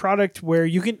a product where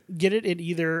you can get it in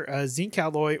either a zinc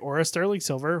alloy or a sterling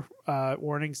silver.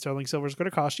 Warning, sterling silver is going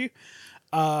to cost you.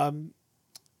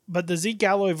 But the zinc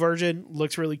alloy version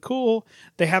looks really cool.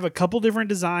 They have a couple different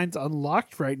designs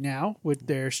unlocked right now with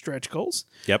their stretch goals.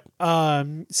 Yep.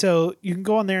 So you can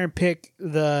go on there and pick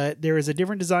there is a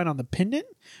different design on the pendant,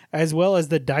 as well as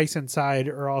the dice inside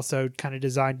are also kind of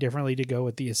designed differently to go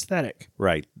with the aesthetic.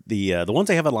 Right. The ones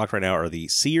I have unlocked right now are the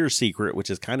Seer's Secret, which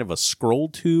is kind of a scroll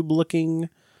tube looking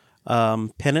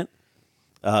pennant.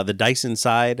 The dice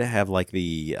inside have like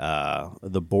the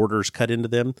borders cut into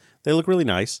them. They look really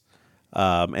nice.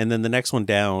 And then the next one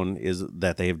down is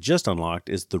that they have just unlocked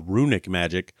is the runic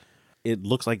magic. It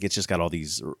looks like it's just got all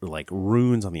these like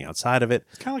runes on the outside of it.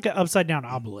 It's kind of like an upside down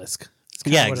obelisk.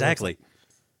 Yeah, exactly.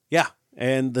 Yeah.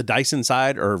 And the dice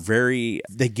inside are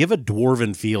they give a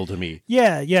dwarven feel to me.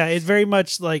 Yeah. It's very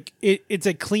much like it's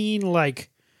a clean like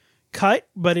cut,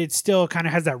 but it still kind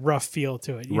of has that rough feel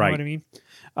to it. You know what I mean?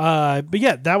 But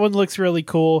yeah, that one looks really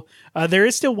cool. There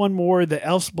is still one more, the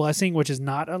Elf's Blessing, which is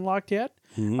not unlocked yet.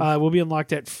 Will be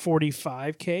unlocked at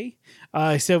 $45K.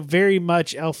 So very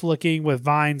much elf looking with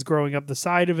vines growing up the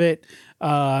side of it.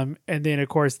 And then of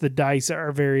course the dice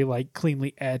are very like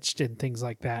cleanly etched and things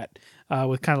like that,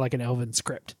 with kind of like an elven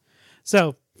script.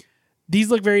 So these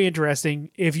look very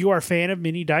interesting. If you are a fan of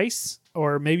mini dice,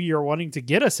 or maybe you're wanting to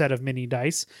get a set of mini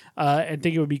dice, and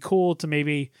think it would be cool to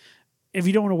maybe, if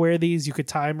you don't want to wear these, you could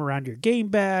tie them around your game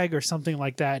bag or something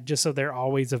like that, just so they're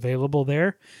always available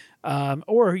there.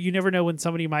 Or you never know when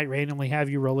somebody might randomly have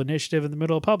you roll initiative in the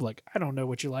middle of public. I don't know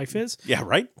what your life is. Yeah,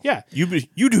 right? Yeah. You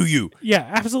do you. Yeah,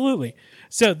 absolutely.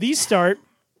 So these start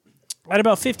at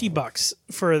about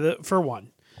 $50 for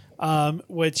one,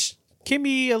 which can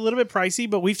be a little bit pricey,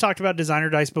 but we've talked about designer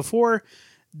dice before.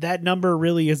 That number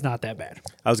really is not that bad.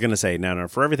 I was going to say, no,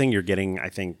 for everything you're getting, I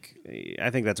think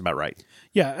that's about right.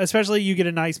 Yeah, especially you get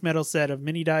a nice metal set of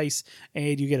mini dice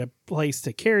and you get a place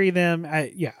to carry them.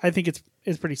 I think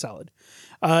it's pretty solid.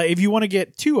 If you want to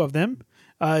get two of them,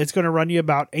 it's going to run you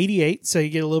about $88, so you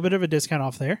get a little bit of a discount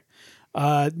off there.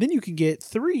 Then you can get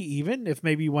three even, if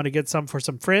maybe you want to get some for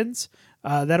some friends.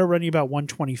 That'll run you about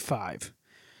 $125.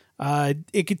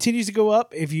 It continues to go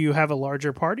up. If you have a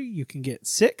larger party, you can get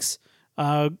six.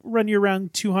 Run you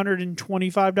around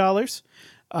 $225.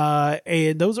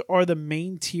 And those are the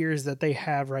main tiers that they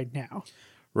have right now.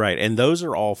 Right. And those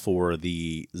are all for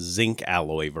the zinc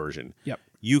alloy version. Yep.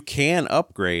 You can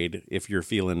upgrade if you're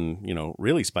feeling,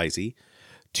 really spicy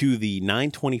to the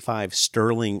 $925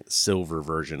 sterling silver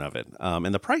version of it.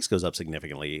 And the price goes up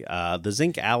significantly. The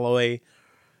zinc alloy,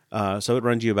 so it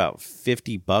runs you about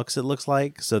 $50, it looks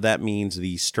like. So that means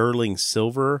the sterling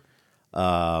silver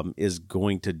is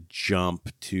going to jump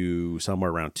to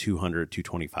somewhere around $200,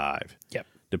 $225. Yep.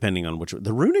 Depending on which.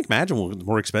 The runic magic is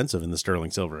more expensive than the sterling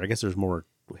silver. I guess there's more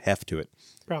heft to it.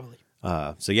 Probably.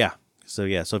 So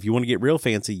if you want to get real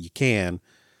fancy, you can.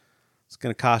 It's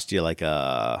going to cost you like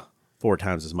 4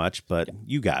 times as much, but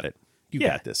you got it. You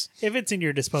got this. If it's in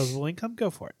your disposable income, go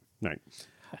for it. Right.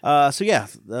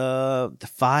 The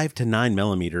 5 to 9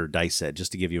 millimeter dice set,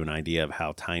 just to give you an idea of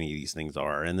how tiny these things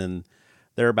are. And then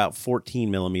they're about 14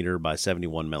 millimeter by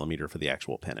 71 millimeter for the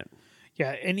actual pennant.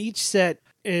 Yeah, and each set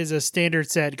is a standard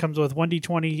set. It comes with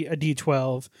 1d20, a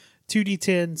d12, 2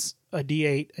 d10s, a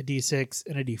d8, a d6,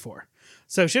 and a d4.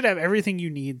 So it should have everything you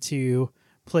need to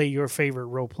play your favorite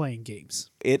role-playing games.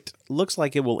 It looks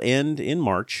like it will end in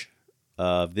March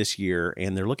of this year,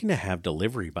 and they're looking to have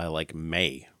delivery by like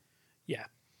May. Yeah.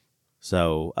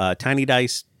 So tiny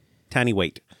dice, tiny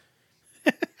weight.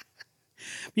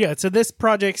 Yeah, so this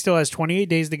project still has 28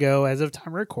 days to go as of time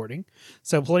of recording,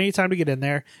 so plenty of time to get in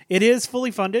there. It is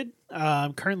fully funded,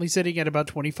 currently sitting at about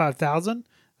 $25,000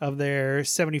 of their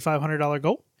 $7,500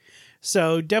 goal.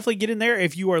 So definitely get in there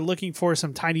if you are looking for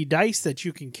some tiny dice that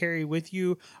you can carry with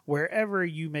you wherever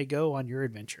you may go on your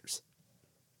adventures.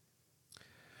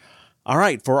 All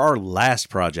right, for our last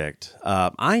project,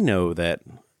 I know that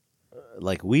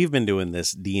we've been doing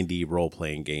this D&D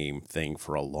role-playing game thing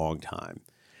for a long time.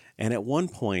 And at one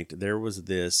point, there was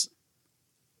this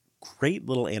great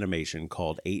little animation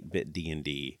called 8-Bit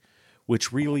D&D,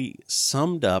 which really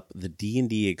summed up the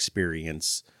D&D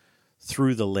experience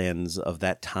through the lens of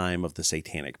that time of the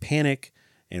Satanic Panic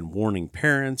and warning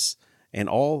parents and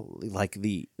all like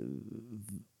the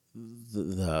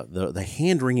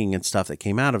hand-wringing and stuff that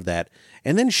came out of that,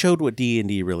 and then showed what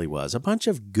D&D really was. A bunch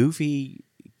of goofy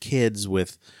kids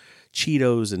with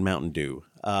Cheetos and Mountain Dew.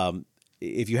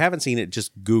 If you haven't seen it,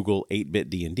 just Google 8-bit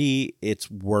D&D.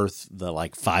 It's worth the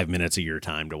 5 minutes of your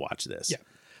time to watch this. Yeah.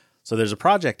 So there's a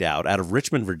project out of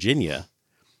Richmond, Virginia,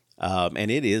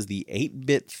 and it is the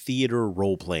 8-bit theater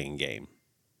role-playing game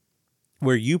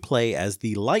where you play as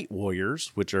the Light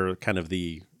Warriors, which are kind of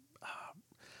the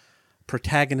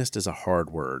protagonist is a hard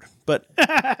word, but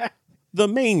the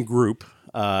main group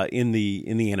in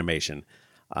the animation,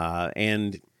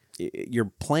 and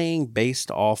you're playing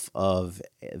based off of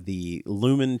the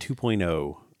Lumen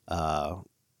 2.0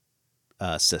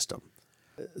 system.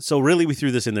 So really, we threw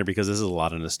this in there because this is a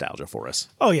lot of nostalgia for us.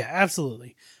 Oh, yeah,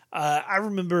 absolutely. I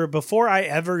remember before I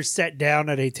ever sat down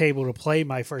at a table to play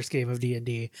my first game of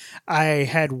D&D, I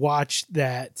had watched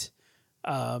that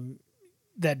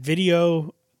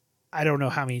video. I don't know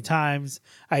how many times.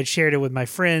 I had shared it with my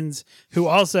friends who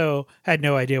also had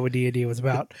no idea what D&D was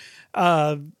about.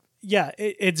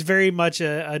 It's very much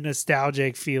a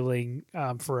nostalgic feeling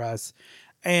for us.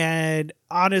 And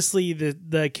honestly, the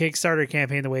Kickstarter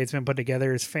campaign, the way it's been put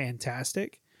together, is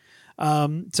fantastic.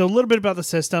 So a little bit about the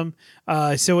system.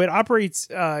 So it operates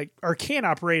or can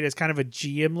operate as kind of a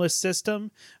GM-less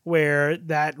system where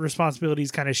that responsibility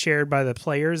is kind of shared by the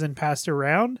players and passed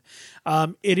around.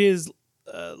 It is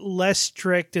less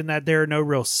strict in that there are no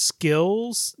real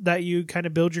skills that you kind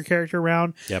of build your character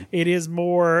around. Yep. It is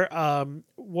more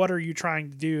what are you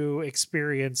trying to do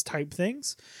experience type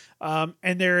things.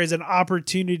 And there is an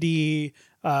opportunity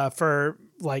for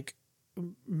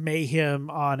mayhem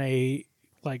on a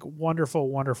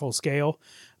wonderful scale.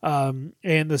 And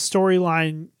the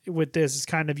storyline with this is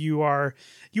kind of you are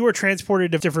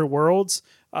transported to different worlds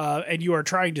and you are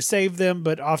trying to save them,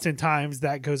 but oftentimes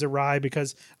that goes awry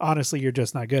because honestly you're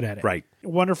just not good at it. Right.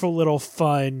 Wonderful little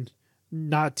fun,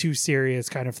 not too serious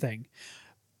kind of thing.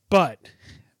 But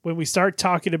when we start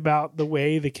talking about the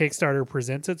way the Kickstarter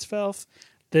presents itself,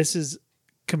 this is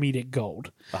comedic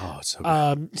gold. Oh, it's so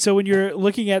good. So when you're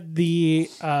looking at the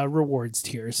rewards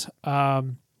tiers,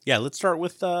 let's start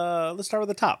with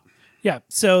the top. yeah.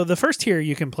 So the first tier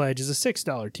you can pledge is a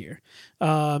 $6 tier.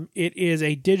 It is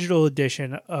a digital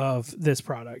edition of this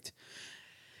product.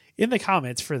 In the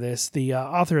comments for this, the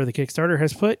author of the Kickstarter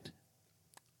has put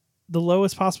the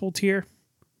lowest possible tier.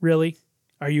 Really?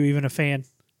 Are you even a fan?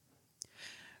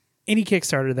 Any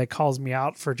Kickstarter that calls me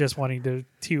out for just wanting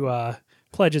to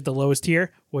pledge at the lowest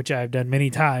tier, which I've done many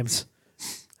times,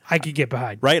 I could get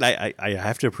behind. Right. I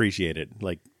have to appreciate it.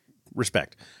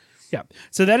 Respect. Yeah.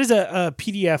 So that is a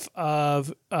PDF of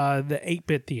the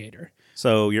 8-bit theater.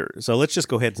 So let's just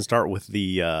go ahead and start with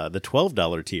the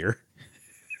 $12 tier.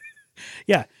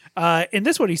 Yeah. In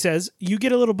this one, he says, you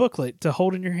get a little booklet to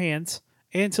hold in your hands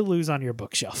and to lose on your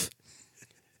bookshelf.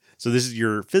 So this is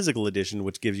your physical edition,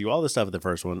 which gives you all the stuff of the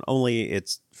first one, only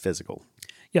it's physical.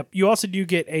 Yep. You also do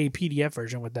get a PDF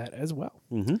version with that as well.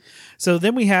 Mm-hmm. So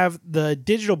then we have the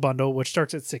digital bundle, which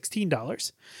starts at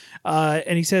 $16.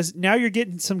 And he says, now you're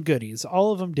getting some goodies,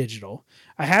 all of them digital.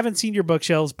 I haven't seen your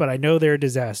bookshelves, but I know they're a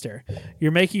disaster.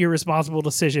 You're making a responsible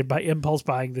decision by impulse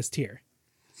buying this tier.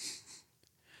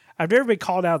 I've never been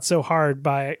called out so hard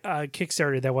by a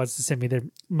Kickstarter that wants to send me their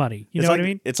money. You know what I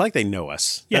mean? It's like they know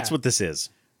us. Yeah. That's what this is.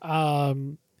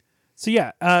 So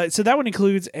that one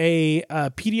includes a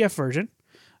PDF version,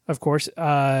 of course,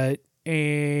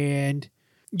 and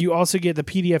you also get the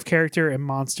PDF character and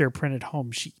monster printed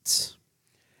home sheets.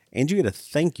 And you get a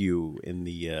thank you in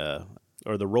the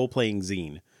role-playing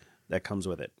zine that comes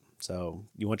with it. So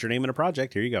you want your name in a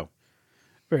project, here you go.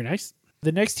 Very nice.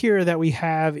 The next tier that we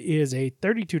have is a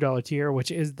 $32 tier,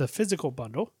 which is the physical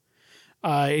bundle.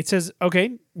 It says,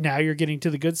 okay, now you're getting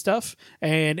to the good stuff,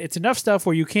 and it's enough stuff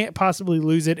where you can't possibly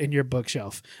lose it in your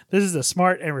bookshelf. This is a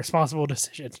smart and responsible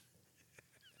decision.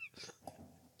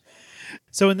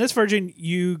 So in this version,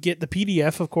 you get the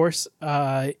PDF, of course.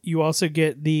 You also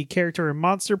get the character and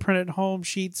monster printed home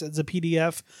sheets as a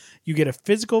PDF. You get a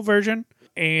physical version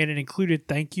and an included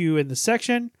thank you in the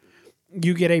section.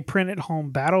 You get a printed home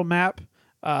battle map,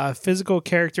 physical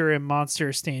character and monster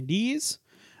standees.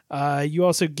 You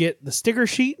also get the sticker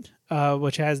sheet,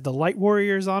 which has the Light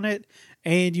Warriors on it,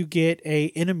 and you get a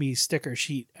enemy sticker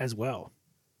sheet as well.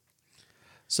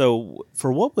 So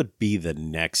for what would be the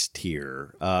next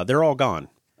tier, they're all gone.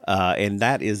 And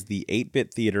that is the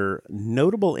 8-bit theater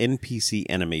notable NPC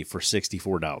enemy for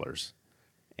 $64.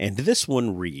 And this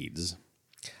one reads,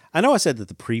 I know I said that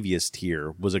the previous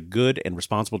tier was a good and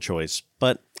responsible choice,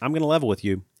 but I'm going to level with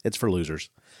you. It's for losers.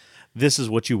 This is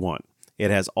what you want.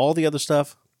 It has all the other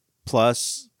stuff.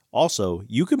 Plus, also,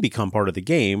 you can become part of the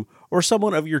game, or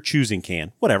someone of your choosing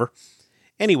can, whatever.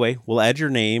 Anyway, we'll add your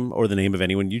name or the name of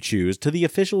anyone you choose to the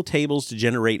official tables to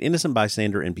generate innocent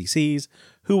bystander NPCs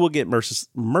who will get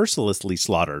mercilessly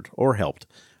slaughtered or helped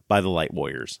by the Light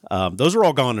Warriors. Those are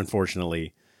all gone,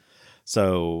 unfortunately.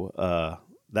 So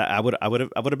that I would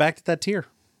have backed at that tier.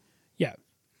 Yeah.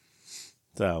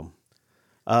 So,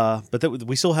 but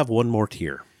we still have one more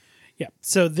tier. Yeah.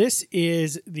 So this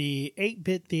is the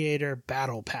 8-Bit Theater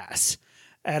Battle Pass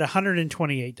at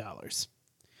 $128.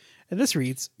 And this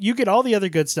reads, you get all the other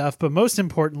good stuff, but most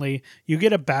importantly, you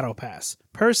get a battle pass,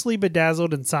 personally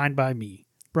bedazzled and signed by me,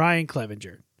 Brian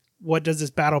Clevenger. What does this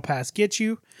battle pass get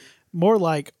you? More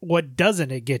like, what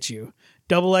doesn't it get you?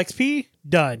 Double XP?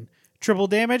 Done. Triple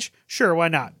damage? Sure, why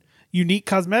not? Unique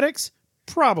cosmetics?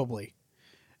 Probably.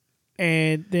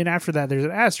 And then after that, there's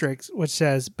an asterisk, which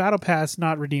says, battle pass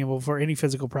not redeemable for any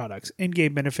physical products.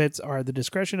 In-game benefits are at the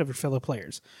discretion of your fellow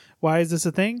players. Why is this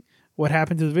a thing? What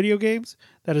happened to the video games?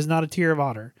 That is not a tier of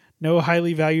honor. No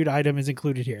highly valued item is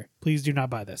included here. Please do not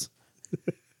buy this.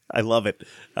 I love it.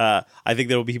 I think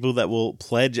there will be people that will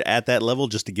pledge at that level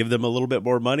just to give them a little bit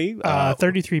more money.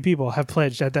 33 people have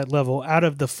pledged at that level out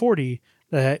of the 40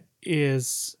 that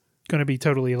is going to be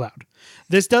totally allowed.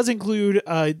 This does include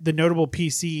the notable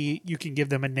PC. You can give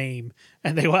them a name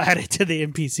and they will add it to the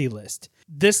NPC list.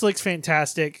 This looks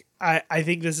fantastic. I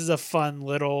think this is a fun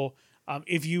little...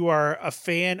 if you are a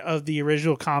fan of the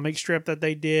original comic strip that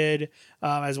they did,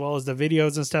 as well as the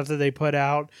videos and stuff that they put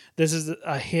out, this is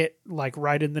a hit like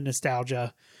right in the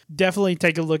nostalgia. Definitely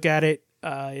take a look at it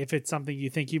if it's something you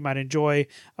think you might enjoy.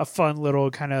 A fun little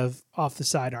kind of off the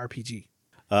side RPG.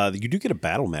 You do get a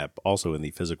battle map also in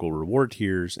the physical reward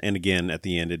tiers. And again, at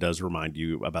the end, it does remind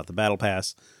you about the battle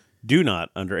pass. Do not,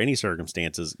 under any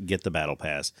circumstances, get the battle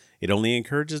pass. It only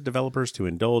encourages developers to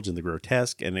indulge in the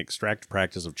grotesque and extract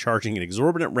practice of charging an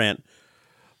exorbitant rent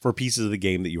for pieces of the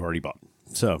game that you already bought.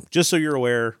 So, just so you're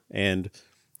aware, and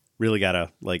really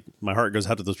gotta, my heart goes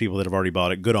out to those people that have already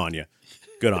bought it. Good on you.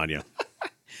 Good on you.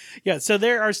 Yeah, so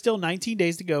there are still 19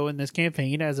 days to go in this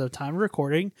campaign as of time of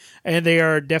recording, and they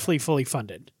are definitely fully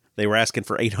funded. They were asking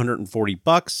for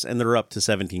 $840, and they're up to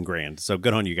 $17,000. So,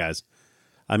 good on you guys.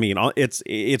 I mean,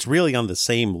 it's really on the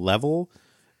same level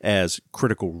as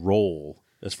Critical Role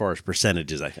as far as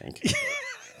percentages, I think.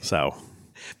 So,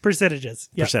 percentages.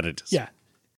 Yep. Percentages. Yeah.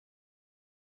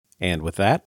 And with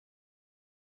that,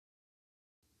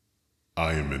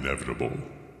 I am inevitable.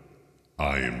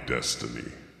 I am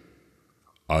destiny.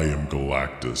 I am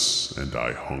Galactus, and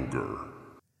I hunger.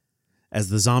 As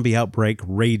the zombie outbreak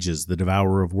rages, the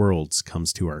Devourer of Worlds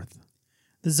comes to Earth.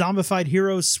 The zombified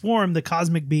heroes swarm the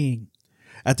cosmic being.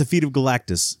 At the feet of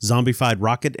Galactus, zombified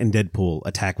Rocket and Deadpool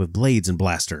attack with blades and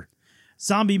blaster.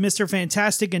 Zombie Mr.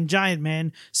 Fantastic and Giant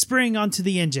Man spring onto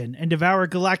the engine and devour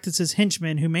Galactus'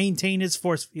 henchmen who maintain his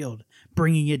force field,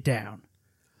 bringing it down.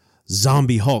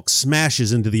 Zombie Hulk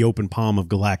smashes into the open palm of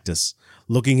Galactus,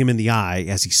 looking him in the eye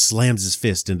as he slams his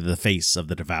fist into the face of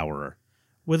the Devourer.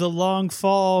 With a long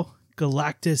fall,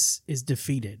 Galactus is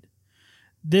defeated.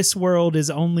 This world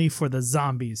is only for the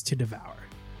zombies to devour.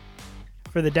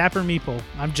 For the Dapper Meeple,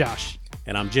 I'm Josh.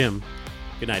 And I'm Jim.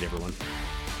 Good night, everyone.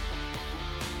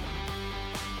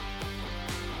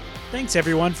 Thanks,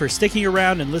 everyone, for sticking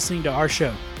around and listening to our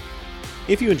show.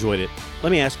 If you enjoyed it,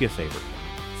 let me ask you a favor.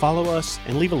 Follow us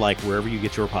and leave a like wherever you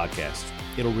get your podcast.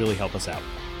 It'll really help us out.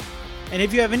 And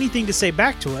if you have anything to say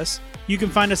back to us, you can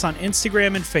find us on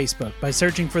Instagram and Facebook by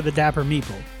searching for the Dapper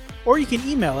Meeple. Or you can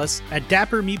email us at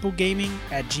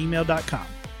dappermeeplegaming@gmail.com.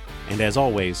 And as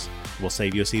always, we'll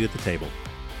save you a seat at the table.